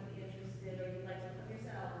members that might be interested, or you'd like to come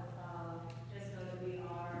yourself, just know that we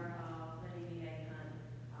are planning the egg hunt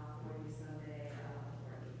for you Sunday,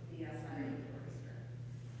 for the Saturday before Easter.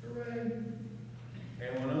 Hooray.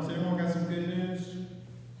 Anyone else? Anyone got some good news?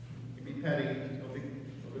 You be petty. No big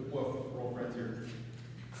woof. We're all friends here.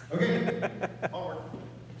 Okay. Onward.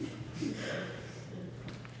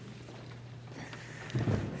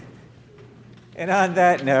 And on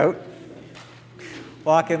that note,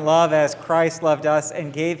 walk in love as Christ loved us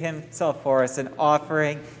and gave himself for us, an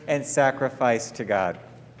offering and sacrifice to God.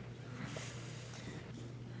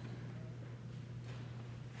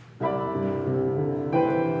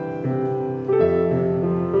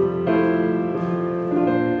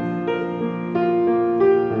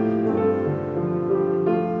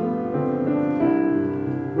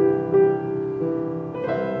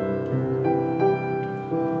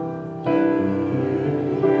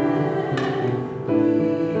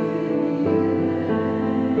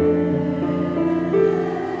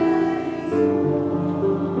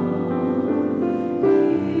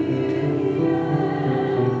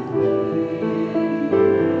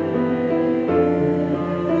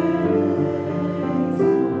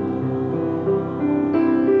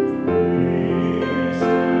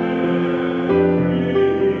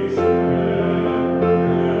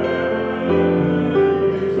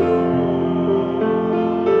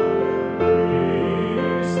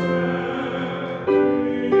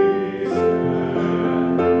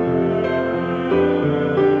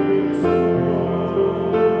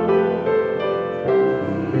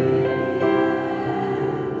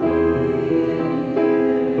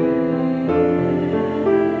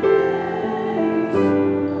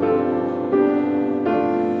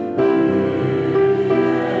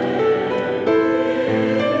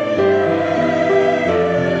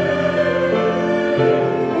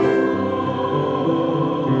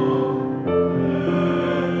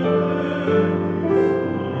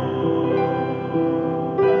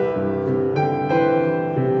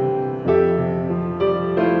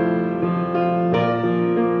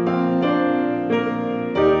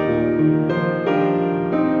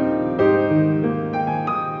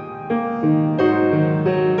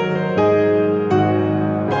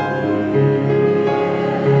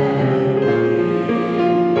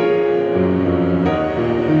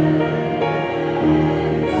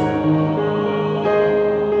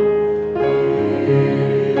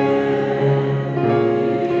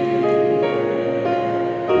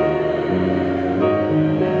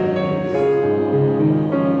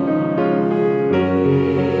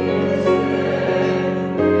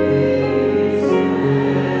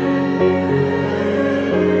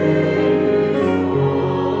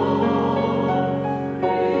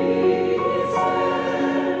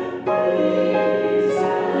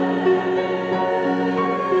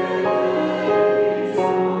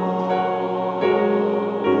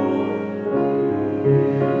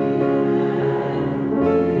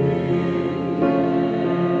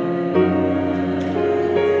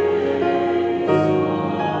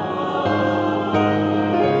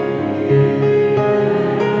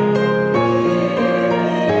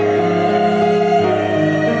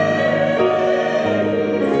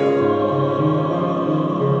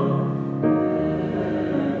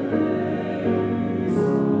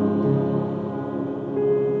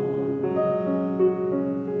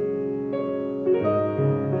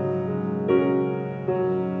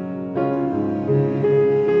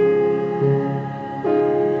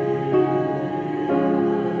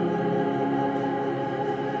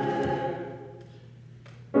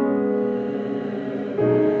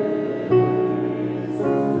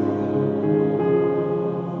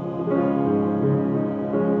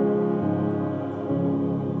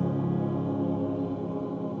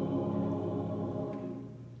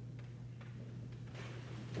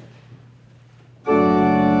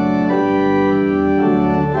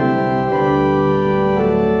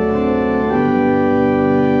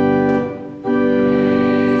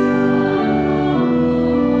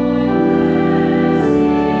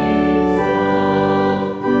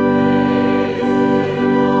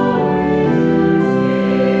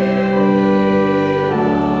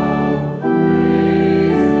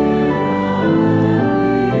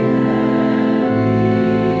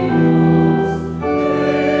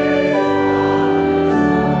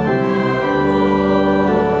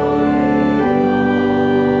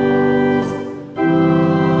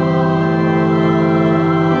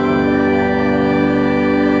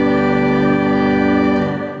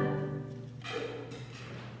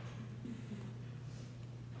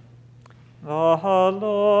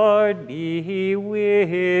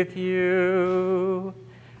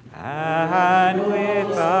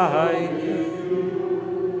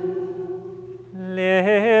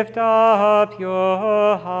 up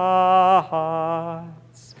your hearts.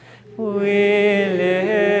 We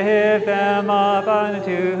lift them up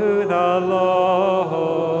unto the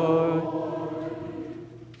Lord.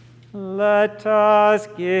 Let us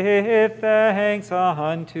give thanks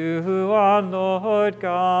unto our Lord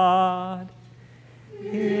God.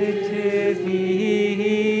 It is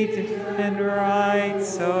meet and right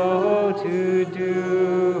so to do.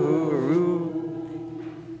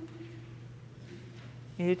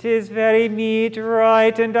 It is very meet,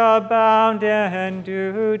 right, and a bounden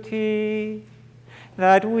duty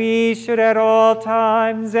that we should at all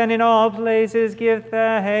times and in all places give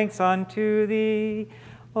thanks unto Thee,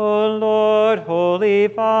 O Lord, Holy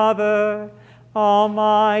Father,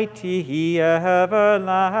 Almighty,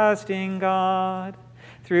 everlasting God,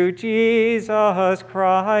 through Jesus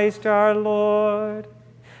Christ our Lord,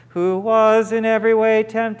 who was in every way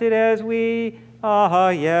tempted as we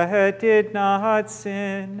are, yet did not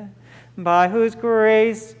sin, by whose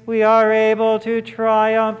grace we are able to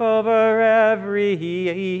triumph over every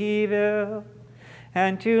evil,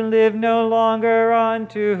 and to live no longer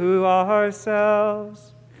unto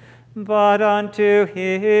ourselves, but unto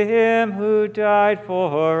him who died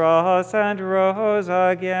for us and rose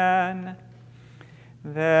again.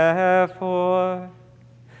 Therefore,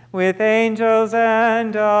 with angels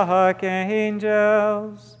and archangels,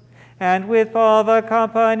 and with all the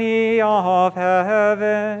company of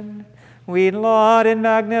heaven, we laud and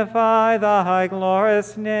magnify thy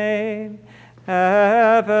glorious name,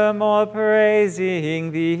 evermore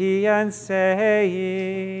praising thee and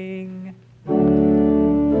saying,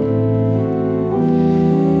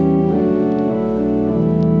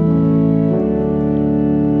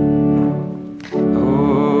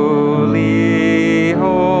 Holy,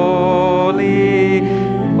 holy,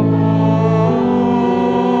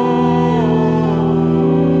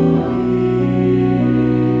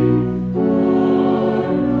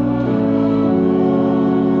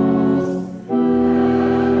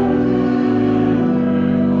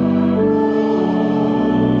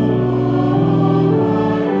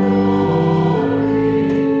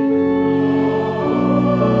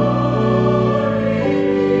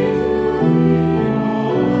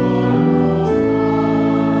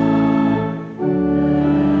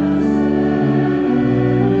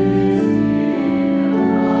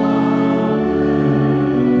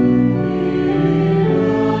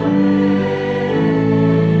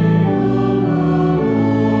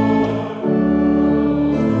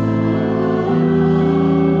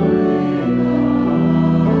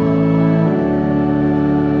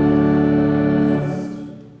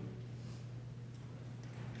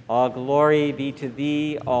 all glory be to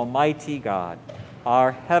thee, Almighty God,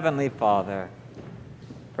 our heavenly Father,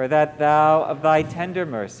 for that thou of thy tender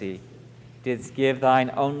mercy didst give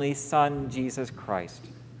thine only Son, Jesus Christ,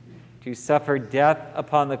 to suffer death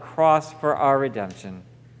upon the cross for our redemption,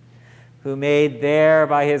 who made there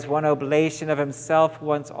by his one oblation of himself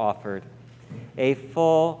once offered a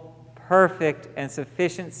full, perfect, and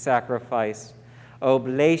sufficient sacrifice,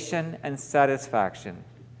 oblation, and satisfaction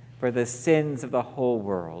for the sins of the whole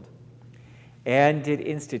world, and did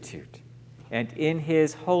institute, and in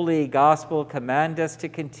his holy gospel command us to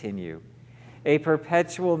continue a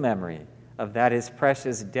perpetual memory of that his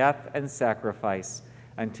precious death and sacrifice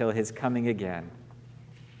until his coming again.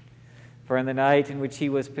 For in the night in which he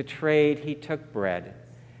was betrayed, he took bread,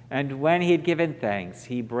 and when he had given thanks,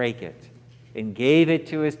 he brake it, and gave it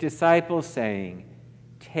to his disciples, saying,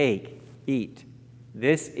 "Take, eat.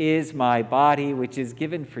 This is my body, which is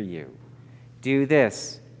given for you. Do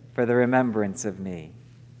this for the remembrance of me."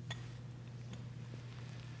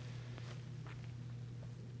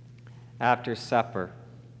 After supper,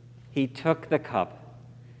 he took the cup,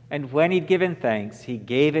 and when he'd given thanks, he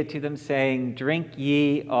gave it to them, saying, "Drink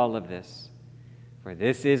ye all of this, for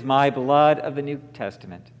this is my blood of the New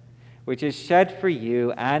Testament, which is shed for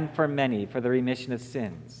you and for many for the remission of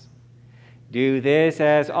sins. Do this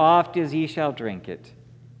as oft as ye shall drink it,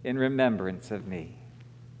 in remembrance of me."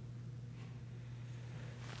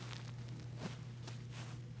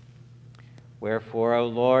 Wherefore, O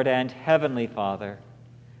Lord and heavenly Father,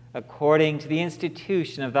 according to the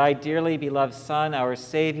institution of thy dearly beloved Son, our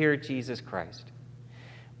Savior, Jesus Christ,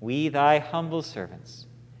 we, thy humble servants,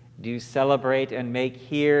 do celebrate and make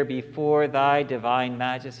here before thy divine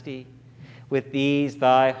majesty with these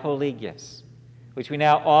thy holy gifts, which we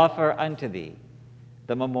now offer unto thee,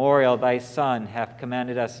 the memorial thy Son hath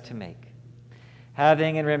commanded us to make,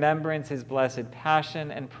 having in remembrance his blessed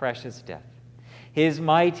passion and precious death, his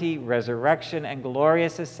mighty resurrection and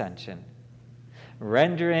glorious ascension,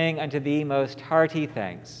 rendering unto thee most hearty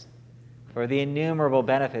thanks for the innumerable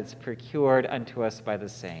benefits procured unto us by the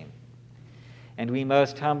same, And we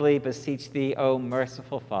most humbly beseech thee, O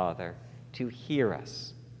merciful Father, to hear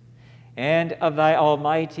us. And of thy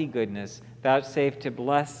almighty goodness, vouchsafe to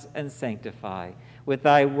bless and sanctify with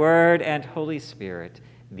thy word and Holy Spirit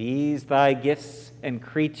these thy gifts and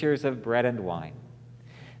creatures of bread and wine,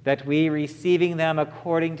 that we, receiving them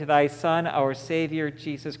according to thy Son, our Savior,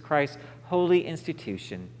 Jesus Christ, holy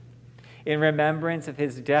institution, in remembrance of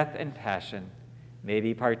his death and passion, may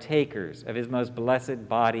be partakers of his most blessed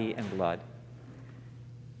body and blood.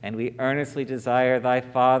 And we earnestly desire thy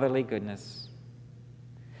fatherly goodness,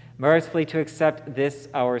 mercifully to accept this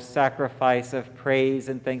our sacrifice of praise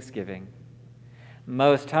and thanksgiving,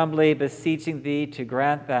 most humbly beseeching thee to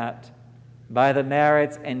grant that, by the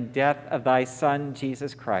merits and death of thy Son,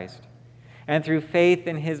 Jesus Christ, and through faith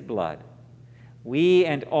in his blood, we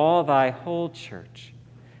and all thy whole church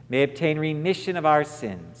may obtain remission of our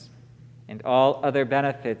sins and all other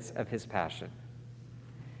benefits of his passion.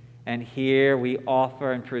 And here we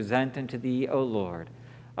offer and present unto thee, O Lord,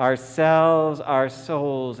 ourselves, our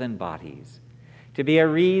souls, and bodies, to be a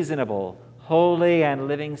reasonable, holy, and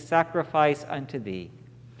living sacrifice unto thee,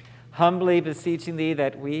 humbly beseeching thee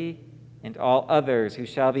that we and all others who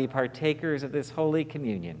shall be partakers of this holy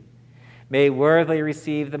communion may worthily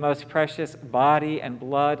receive the most precious body and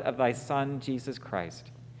blood of thy Son, Jesus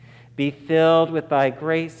Christ, be filled with thy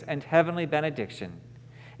grace and heavenly benediction,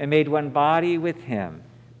 and made one body with him,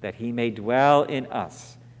 that he may dwell in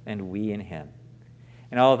us and we in him.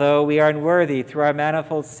 And although we are unworthy through our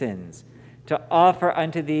manifold sins to offer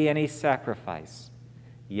unto thee any sacrifice,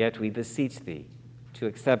 yet we beseech thee to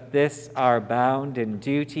accept this our bound in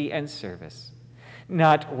duty and service,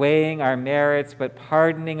 not weighing our merits, but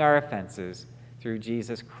pardoning our offenses through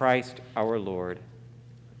Jesus Christ our Lord.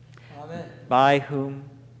 Amen. By whom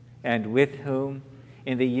and with whom,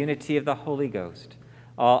 in the unity of the Holy Ghost,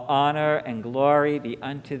 all honor and glory be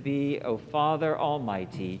unto thee, O Father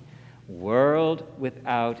Almighty, world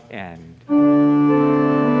without end.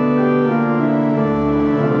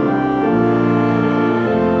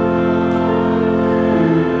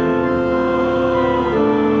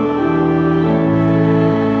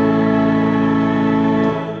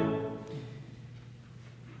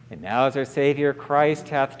 And now, as our Savior Christ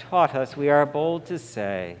hath taught us, we are bold to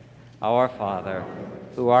say, Our Father,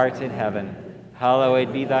 who art in heaven,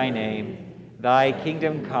 hallowed be thy name. Thy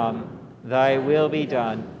kingdom come, thy will be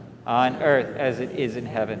done, on earth as it is in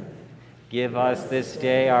heaven. Give us this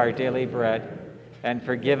day our daily bread, and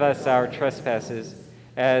forgive us our trespasses,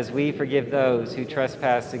 as we forgive those who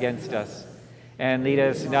trespass against us. And lead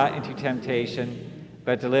us not into temptation,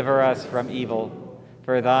 but deliver us from evil.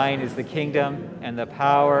 For thine is the kingdom, and the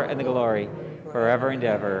power, and the glory, forever and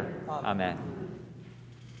ever. Amen.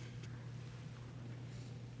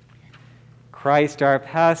 Christ our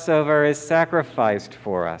Passover is sacrificed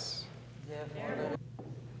for us.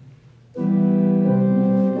 O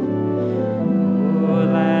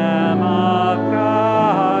Lamb of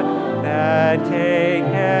God, that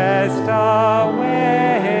takest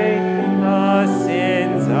away the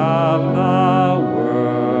sins of the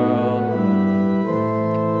world,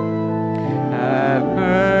 have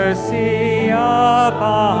mercy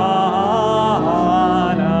upon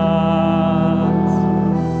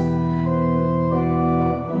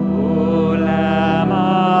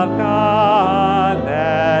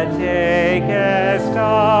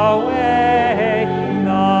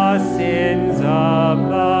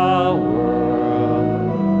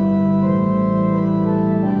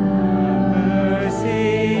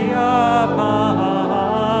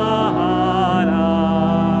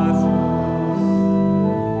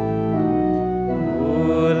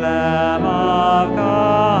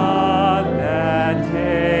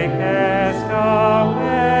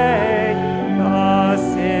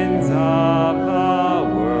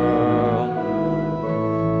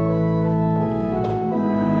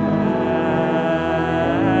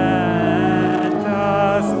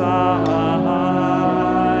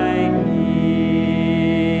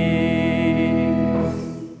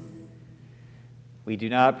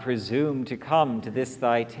not presume to come to this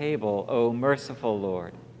thy table, O merciful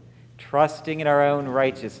Lord, trusting in our own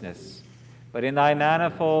righteousness, but in thy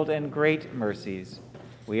manifold and great mercies.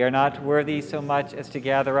 We are not worthy so much as to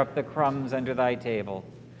gather up the crumbs under thy table,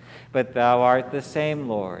 but thou art the same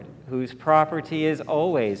Lord, whose property is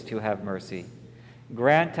always to have mercy.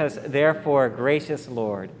 Grant us, therefore, gracious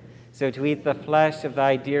Lord, so to eat the flesh of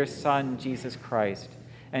thy dear Son, Jesus Christ,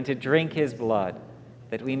 and to drink his blood,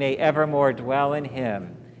 that we may evermore dwell in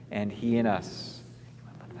him and he in us.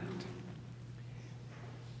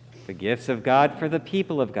 The gifts of God for the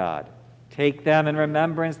people of God. Take them in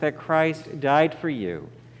remembrance that Christ died for you,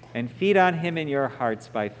 and feed on him in your hearts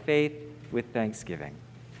by faith with thanksgiving.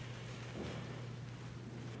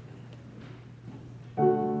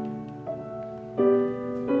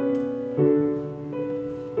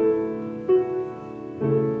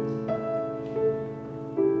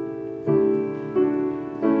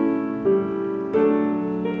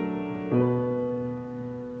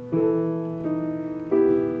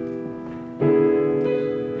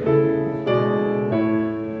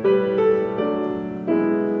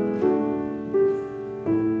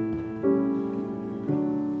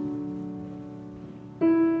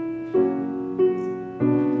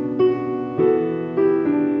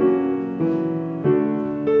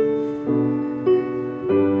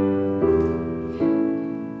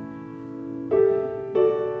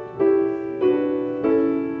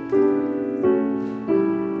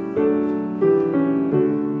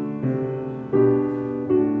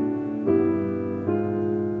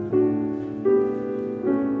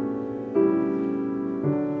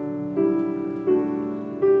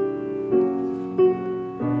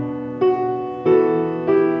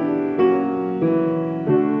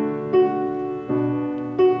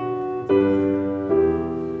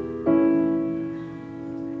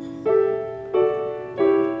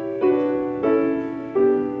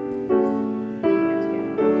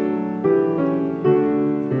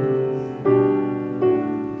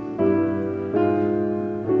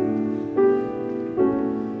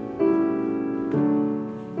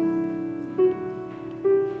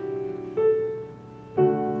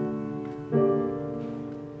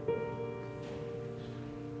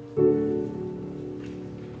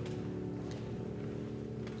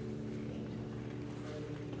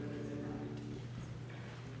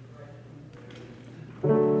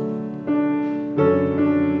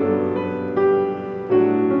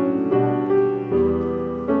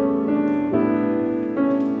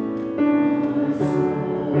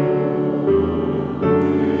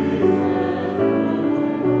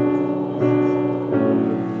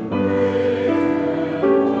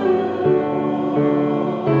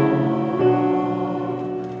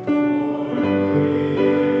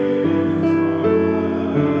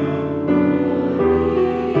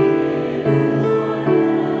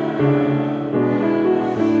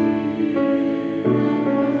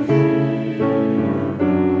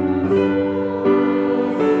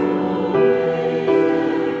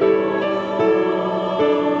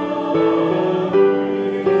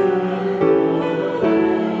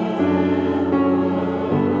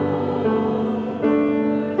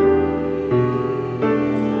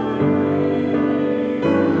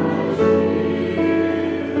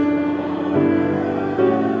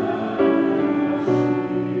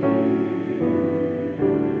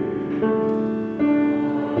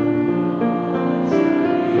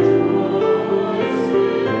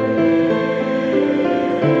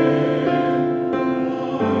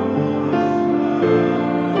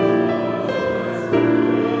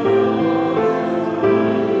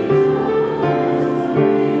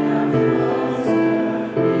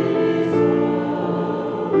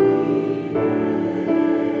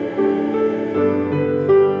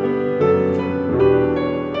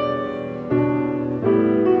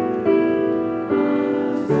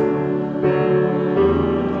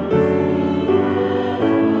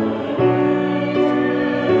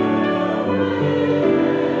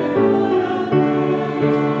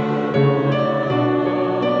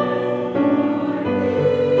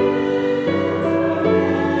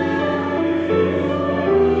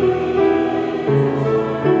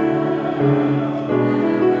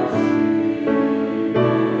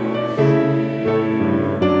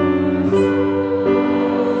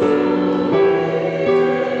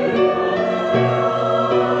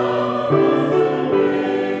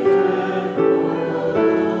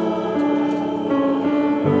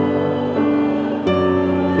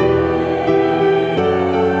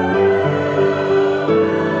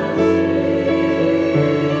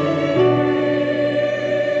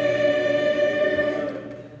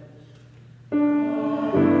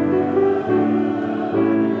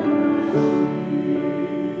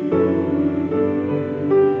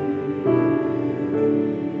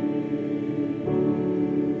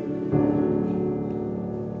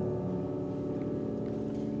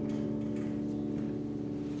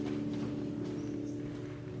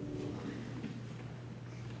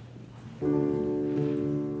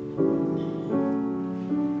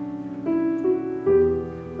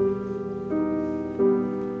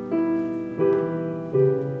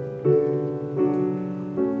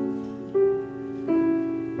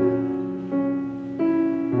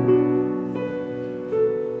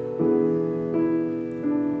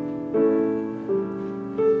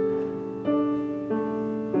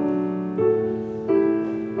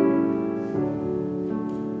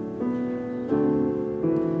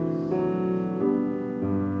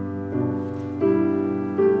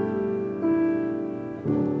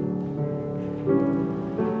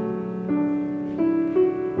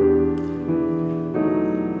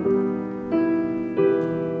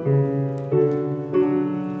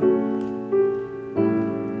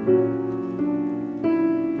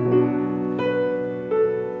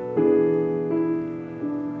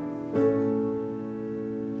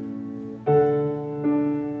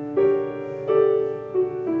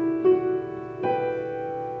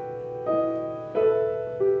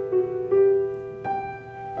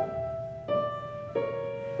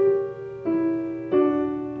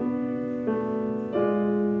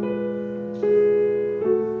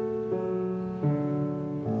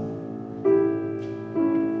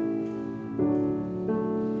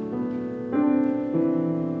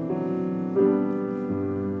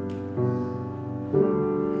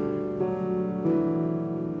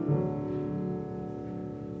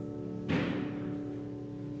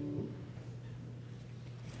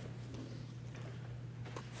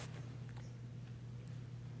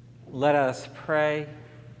 Let us pray.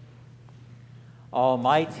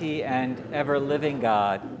 Almighty and ever-living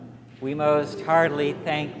God, we most heartily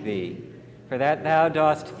thank thee for that thou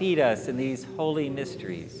dost feed us in these holy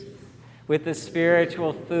mysteries with the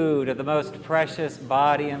spiritual food of the most precious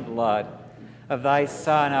body and blood of thy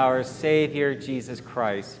Son, our Savior, Jesus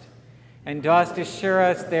Christ, and dost assure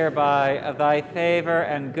us thereby of thy favor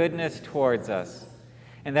and goodness towards us,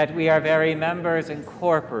 and that we are very members and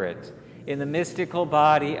corporate in the mystical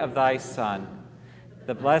body of thy Son,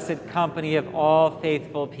 the blessed company of all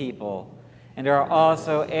faithful people, and are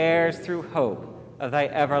also heirs through hope of thy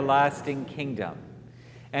everlasting kingdom.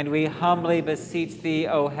 And we humbly beseech thee,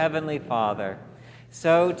 O heavenly Father,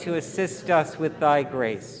 so to assist us with thy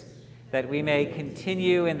grace, that we may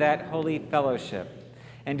continue in that holy fellowship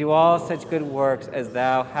and do all such good works as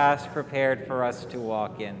thou hast prepared for us to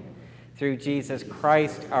walk in. Through Jesus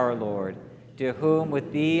Christ our Lord, to whom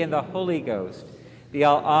with thee and the Holy Ghost be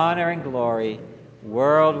all honor and glory,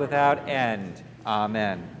 world without end.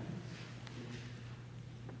 Amen.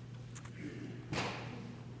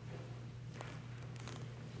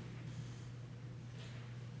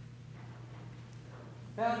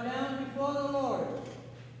 Bow down before the Lord.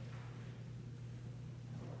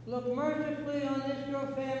 Look mercifully on this your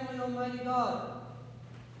family, Almighty God,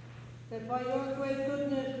 that by your great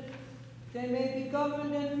goodness they may be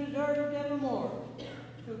governed and preserved evermore.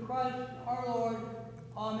 Through Christ our Lord.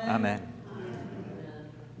 Amen. Amen.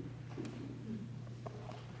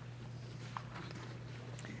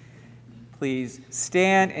 Please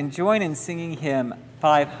stand and join in singing hymn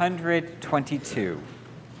 522.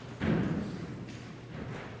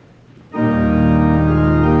 Amen.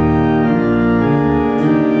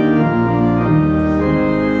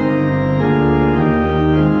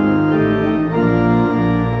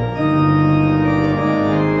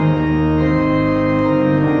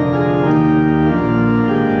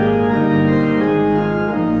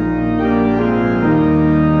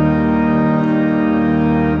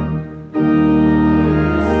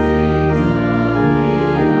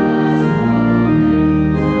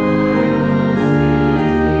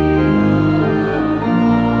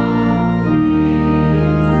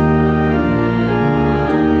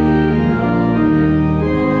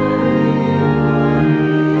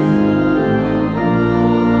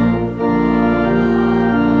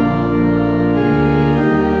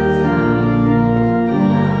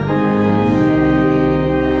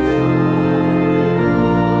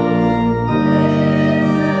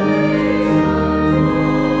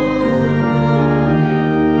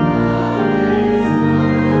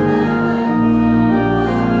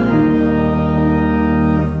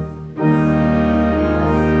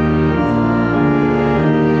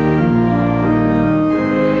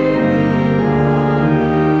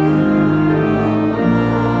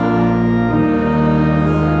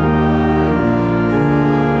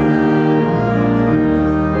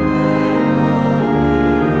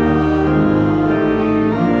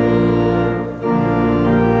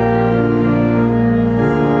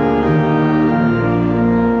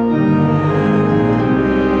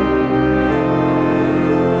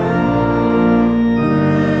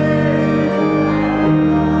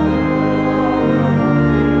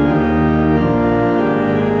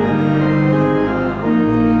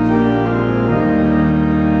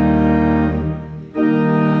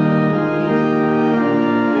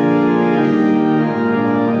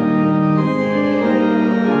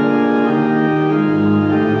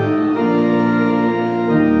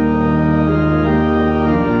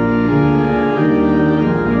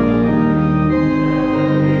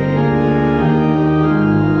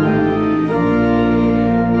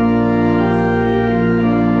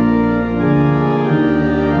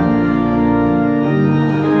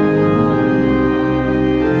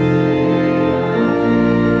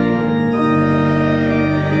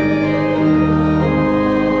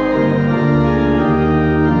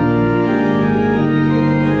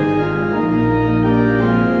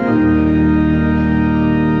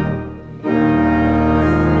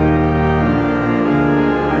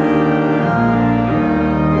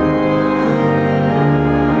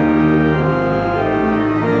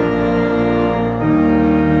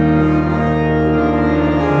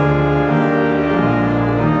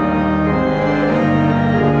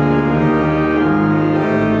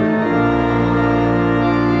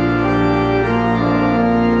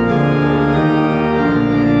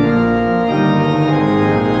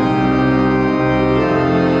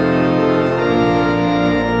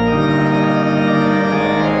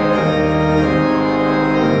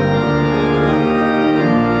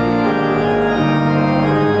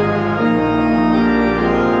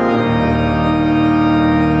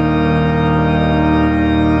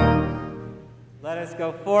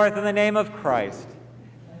 forth in the name of Christ.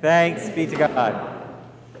 Thanks be to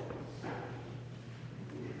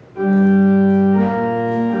God.